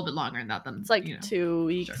know, a little bit longer than that, then it's like, you know, 2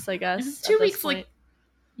 weeks, I guess. It's 2 weeks, like,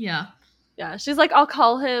 yeah. Yeah, she's like, I'll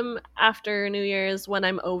call him after New Year's when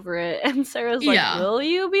I'm over it. And Sarah's like, will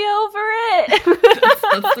you be over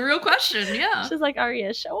it? that's the real question, yeah. She's like, are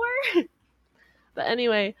you sure? But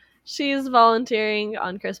anyway, she's volunteering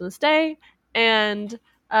on Christmas Day. And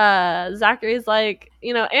Zachary's like,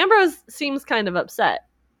 you know, Ambrose seems kind of upset,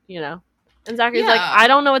 you know. And Zachary's like, I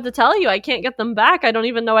don't know what to tell you. I can't get them back. I don't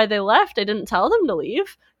even know why they left. I didn't tell them to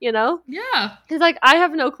leave, you know? Yeah. He's like, I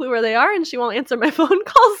have no clue where they are, and she won't answer my phone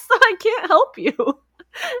calls, so I can't help you.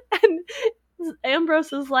 And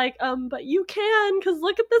Ambrose is like, but you can, because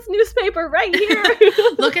look at this newspaper right here.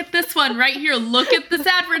 Look at this one right here. Look at this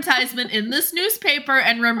advertisement in this newspaper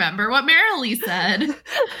and remember what Marilee said.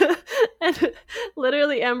 And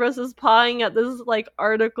literally Ambrose is pawing at this like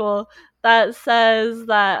article that says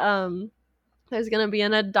that there's gonna be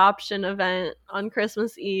an adoption event on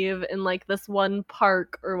Christmas Eve in like this one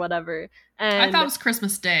park or whatever. And I thought it was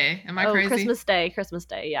Christmas Day. Am I crazy? Christmas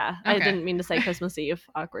Day, yeah. Okay. I didn't mean to say Christmas Eve.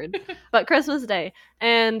 Awkward. But Christmas Day.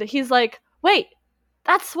 And he's like, wait,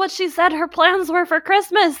 that's what she said her plans were for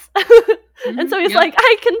Christmas. And so he's like,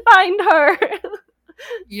 I can find her.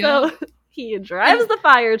 So he drives the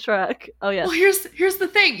fire truck. Oh, yes. Well, here's the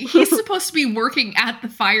thing. He's supposed to be working at the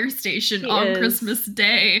fire station on Christmas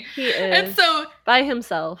Day. He is. And so... By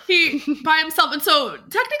himself. And so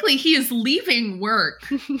technically he is leaving work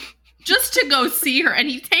just to go see her. And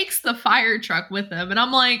he takes the fire truck with him. And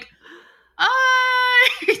I'm like, I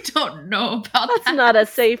don't know about that. That's not a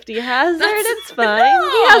safety hazard. It's fine.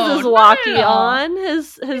 He has his walkie on,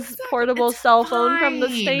 his portable cell phone from the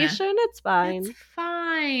station. It's fine. It's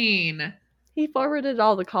fine. He forwarded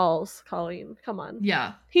all the calls, Colleen. Come on.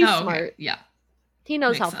 Yeah. He's smart. Okay. Yeah. He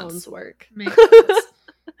knows how phones work. Makes sense.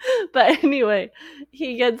 But anyway,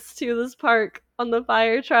 he gets to this park on the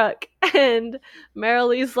fire truck, and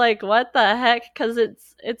Marilee's like, what the heck? Because it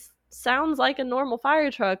sounds like a normal fire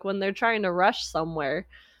truck when they're trying to rush somewhere,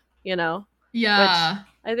 you know? Yeah. Which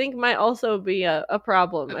I think might also be a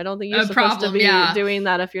problem. I don't think you're supposed to be doing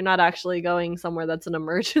that if you're not actually going somewhere that's an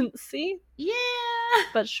emergency. Yeah.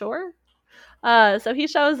 But sure. So he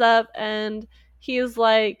shows up, and he's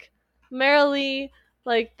like, Marilee,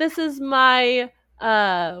 like, this is my...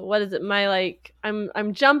 what is it? My, like,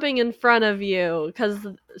 I'm jumping in front of you, because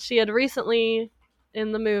she had recently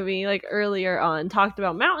in the movie, like earlier on, talked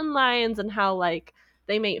about mountain lions and how like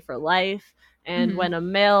they mate for life, and when a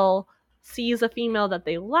male sees a female that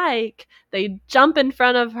they like, they jump in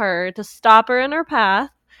front of her to stop her in her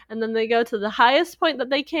path, and then they go to the highest point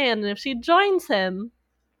that they can, and if she joins him,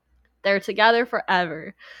 they're together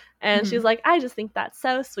forever. And she's like, I just think that's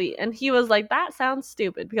so sweet. And he was like, that sounds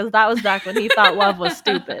stupid, because that was back when he thought love was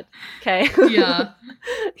stupid. Okay. Yeah.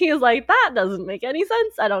 He was like, that doesn't make any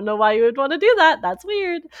sense. I don't know why you would want to do that. That's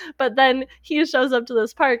weird. But then he shows up to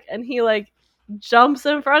this park, and he like jumps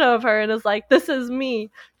in front of her and is like, this is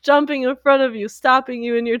me jumping in front of you, stopping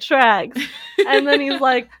you in your tracks. And then he's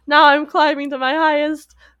like, now I'm climbing to my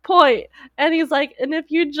highest point. And he's like, and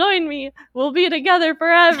if you join me, we'll be together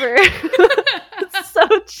forever. It's so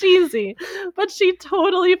cheesy. But she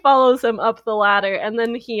totally follows him up the ladder, and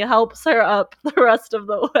then he helps her up the rest of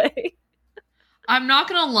the way. I'm not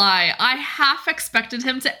gonna lie, I half expected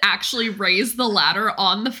him to actually raise the ladder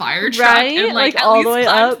on the fire truck, right? And like at all least the way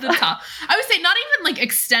climb up to the top. I would say not even like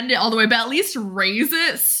extend it all the way, but at least raise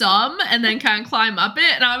it some and then kind of climb up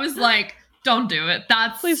it. And I was like, don't do it.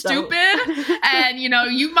 That's Please stupid. And, you know,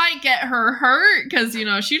 you might get her hurt because, you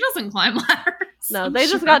know, she doesn't climb ladders. No, they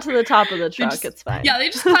just got to the top of the truck. It's fine. Yeah, they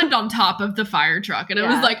just climbed on top of the fire truck. And it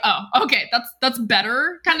was like, oh, okay, that's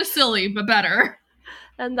better. Kind of silly, but better.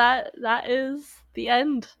 And that is the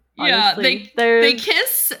end. Honestly. Yeah, they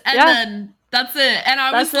kiss and then that's it. And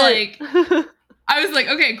I was like,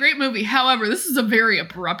 okay, great movie. However, this is a very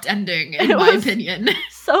abrupt ending, in my opinion.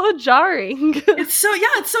 So jarring. It's so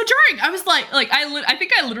jarring. I was like I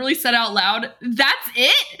think I literally said out loud, "That's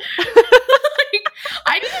it." Like,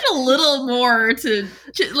 I needed a little more to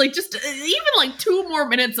like just even like 2 more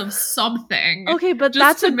minutes of something. Okay, but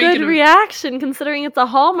that's a good reaction considering it's a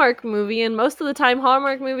Hallmark movie, and most of the time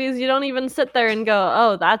Hallmark movies you don't even sit there and go,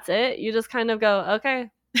 "Oh, that's it." You just kind of go, "Okay,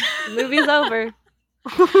 the movie's over."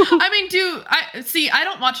 I mean, I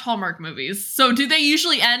don't watch Hallmark movies. So do they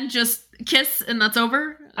usually end just kiss and that's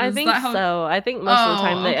over? I think so. I think most of the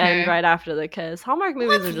time they end right after the kiss. Hallmark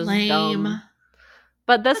movies are just dumb.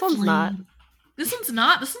 But this one's not. This one's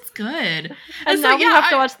not. This one's good. And now we have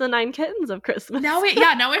to watch The 9 Kittens of Christmas. Now we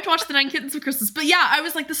have to watch The 9 Kittens of Christmas. But yeah, I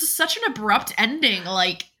was like, this is such an abrupt ending.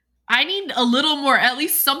 Like, I need a little more, at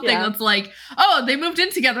least something that's like, oh, they moved in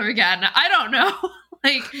together again. I don't know.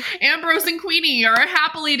 Like, Ambrose and Queenie are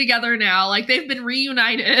happily together now. Like, they've been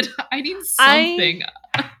reunited. I need something.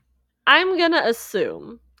 I'm gonna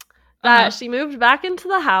assume that she moved back into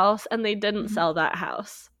the house and they didn't sell that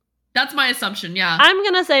house. That's my assumption, yeah. I'm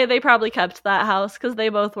gonna say they probably kept that house because they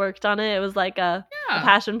both worked on it. It was like a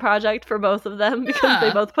passion project for both of them because they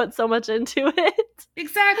both put so much into it.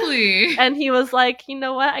 Exactly. And he was like, you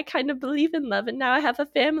know what? I kind of believe in love and now I have a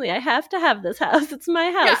family. I have to have this house. It's my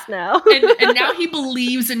house now. and now he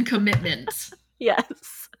believes in commitment.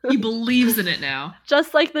 Yes. He believes in it now.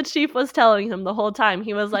 Just like the chief was telling him the whole time.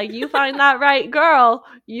 He was like, you find that right girl,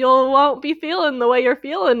 you won't be feeling the way you're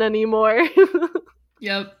feeling anymore.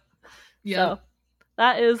 Yep. So,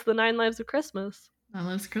 that is The 9 Lives of Christmas. 9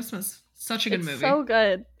 Lives of Christmas. Such a good movie. It's so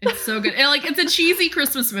good. It's so good. And, like, it's a cheesy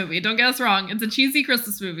Christmas movie. Don't get us wrong. It's a cheesy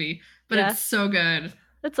Christmas movie, but it's so good.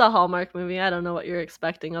 It's a Hallmark movie. I don't know what you're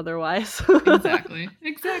expecting otherwise.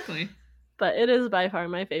 Exactly. But it is by far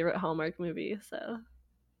my favorite Hallmark movie, so.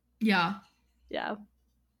 Yeah.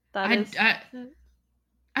 I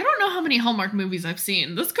don't know how many Hallmark movies I've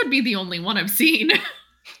seen. This could be the only one I've seen.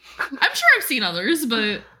 I'm sure I've seen others,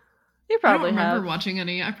 but you probably I don't remember have. watching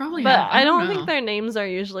any. I probably but have. I don't think their names are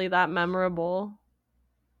usually that memorable.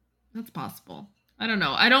 That's possible. I don't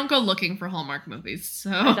know. I don't go looking for Hallmark movies,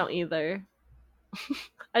 so I don't either.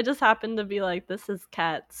 I just happen to be like, this is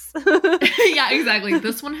Cats. Yeah, exactly.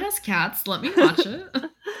 This one has cats. Let me watch it.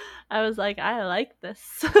 I was like, I like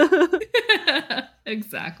this.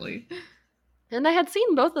 Exactly. And I had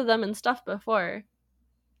seen both of them in stuff before.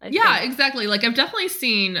 Yeah, exactly. Like, I've definitely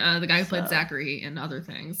seen the guy who played Zachary in other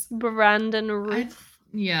things. Brandon Ruth.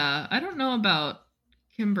 I don't know about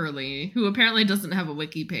Kimberly, who apparently doesn't have a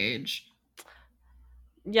wiki page.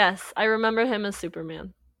 Yes, I remember him as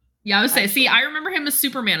Superman. Yeah, I would say, see, I remember him as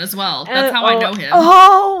Superman as well. That's how I know him.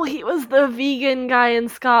 Oh, he was the vegan guy in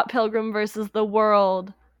Scott Pilgrim versus the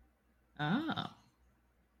World. Oh.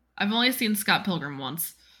 I've only seen Scott Pilgrim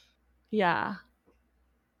once. Yeah.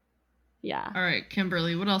 All right,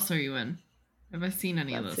 Kimberly, what else are you in? Have I seen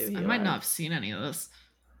any of this? I might not have seen any of this.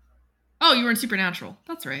 Oh, you were in Supernatural.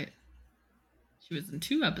 That's right. She was in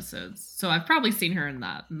 2 episodes. So I've probably seen her in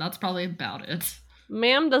that, and that's probably about it.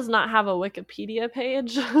 Ma'am does not have a Wikipedia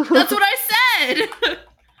page. That's what I said!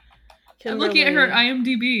 I'm looking at her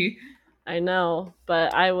IMDb. I know,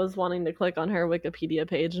 but I was wanting to click on her Wikipedia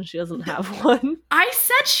page and she doesn't have one. I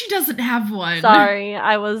said she doesn't have one. Sorry,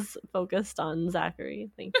 I was focused on Zachary.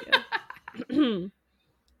 Thank you.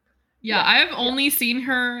 Yeah, I've only seen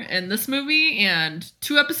her in this movie and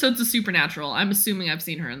 2 episodes of Supernatural. I'm assuming I've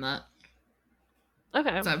seen her in that.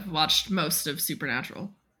 Okay. So I've watched most of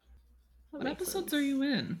Supernatural. What episodes are you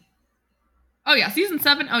in? Oh, yeah, season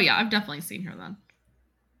 7. Oh, yeah, I've definitely seen her then.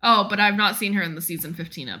 Oh, but I've not seen her in the season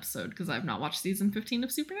 15 episode because I've not watched season 15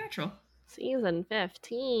 of Supernatural. Season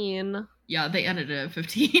 15? Yeah, they ended it at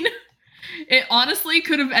 15. It honestly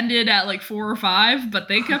could have ended at like 4 or 5, but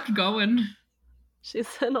they kept going. She's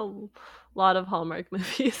in a lot of Hallmark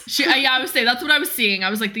movies. I would say that's what I was seeing. I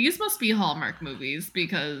was like, these must be Hallmark movies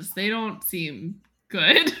because they don't seem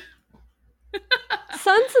good.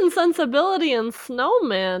 Sense and Sensibility and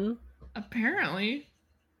Snowman. Apparently.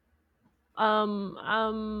 I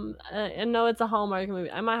know it's a Hallmark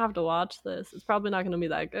movie. I might have to watch this. It's probably not going to be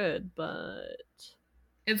that good, but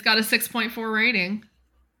it's got a 6.4 rating.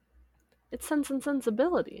 It's Sense and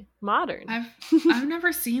Sensibility. Modern. I've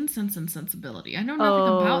never seen Sense and Sensibility. I know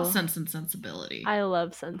nothing about Sense and Sensibility. I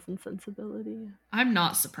love Sense and Sensibility. I'm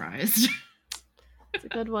not surprised. It's a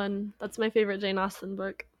good one. That's my favorite Jane Austen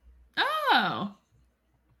book. Oh.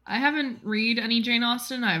 I haven't read any Jane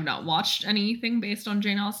Austen. I have not watched anything based on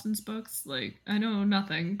Jane Austen's books. Like, I know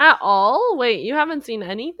nothing. At all? Wait, you haven't seen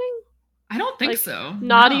anything? I don't think so.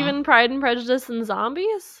 Not even Pride and Prejudice and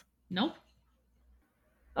Zombies? Nope.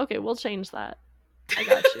 Okay, we'll change that. I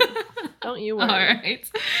got you. Don't you worry.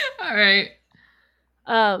 All right.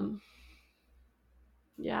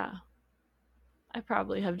 Yeah. I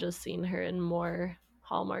probably have just seen her in more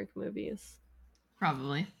Hallmark movies.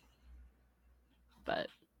 Probably. But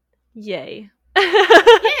yay.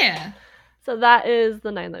 Yeah. So that is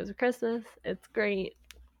The 9 Lives of Christmas. It's great.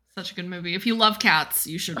 Such a good movie. If you love cats,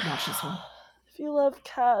 you should watch this one. If you love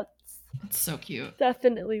cats, it's so cute.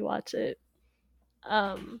 Definitely watch it.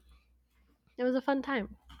 It was a fun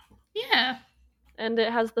time. Yeah. And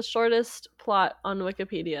it has the shortest plot on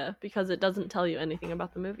Wikipedia because it doesn't tell you anything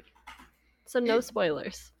about the movie. So no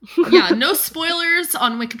spoilers. Yeah, no spoilers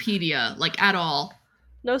on Wikipedia, like at all.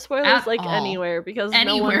 No spoilers anywhere because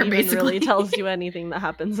no one even really tells you anything that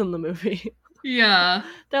happens in the movie. Yeah.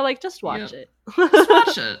 They're like, just watch it. Just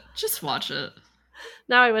watch it. Just watch it.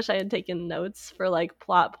 Now I wish I had taken notes for like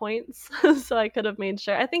plot points so I could have made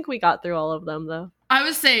sure. I think we got through all of them though. I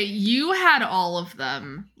would say you had all of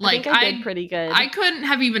them. Like I did pretty good. I couldn't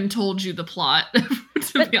have even told you the plot.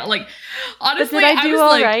 Like honestly, but did I do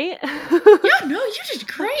all right? Yeah, no, you did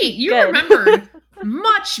great. You remembered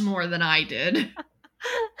much more than I did.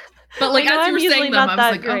 But like as you were saying them, I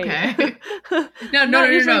was like, great. Okay.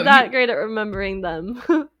 No. That great at remembering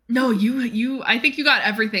them. No, you. I think you got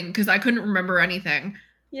everything because I couldn't remember anything.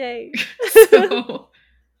 Yay! So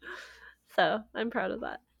I'm proud of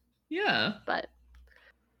that. Yeah. But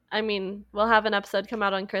I mean, we'll have an episode come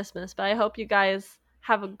out on Christmas, but I hope you guys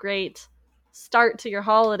have a great start to your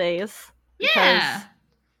holidays. Yeah.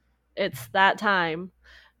 It's that time.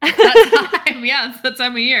 That time, yeah, it's that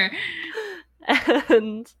time of year.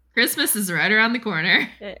 And Christmas is right around the corner.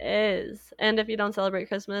 It is. And if you don't celebrate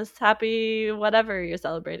Christmas, happy whatever you're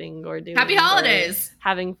celebrating or doing. Happy holidays.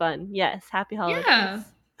 Having fun. Yes, happy holidays. Yeah.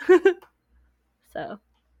 So,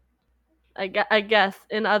 I guess,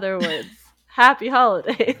 in other words, happy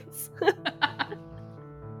holidays.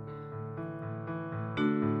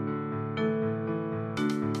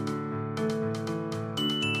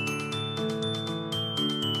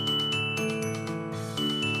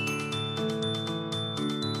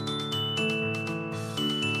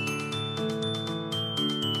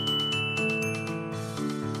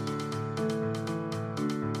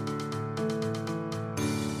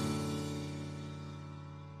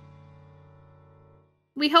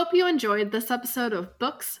 We hope you enjoyed this episode of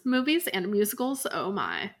Books, Movies, and Musicals, Oh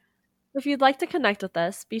My. If you'd like to connect with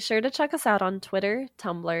us, be sure to check us out on Twitter,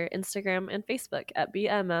 Tumblr, Instagram, and Facebook at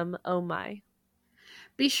BMMOhmy.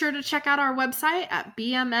 Be sure to check out our website at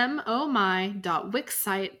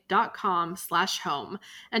bmmohmy.wixsite.com/home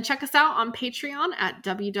and check us out on Patreon at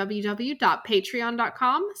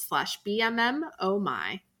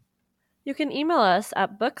www.patreon.com/bmmohmy. You can email us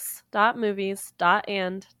at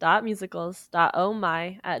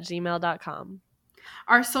books.movies.and.musicals.ohmy@gmail.com.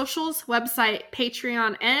 Our socials, website,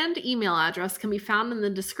 Patreon, and email address can be found in the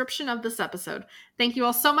description of this episode. Thank you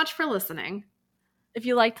all so much for listening. If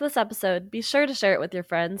you liked this episode, be sure to share it with your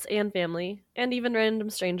friends and family, and even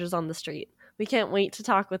random strangers on the street. We can't wait to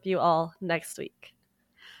talk with you all next week.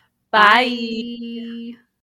 Bye! Bye.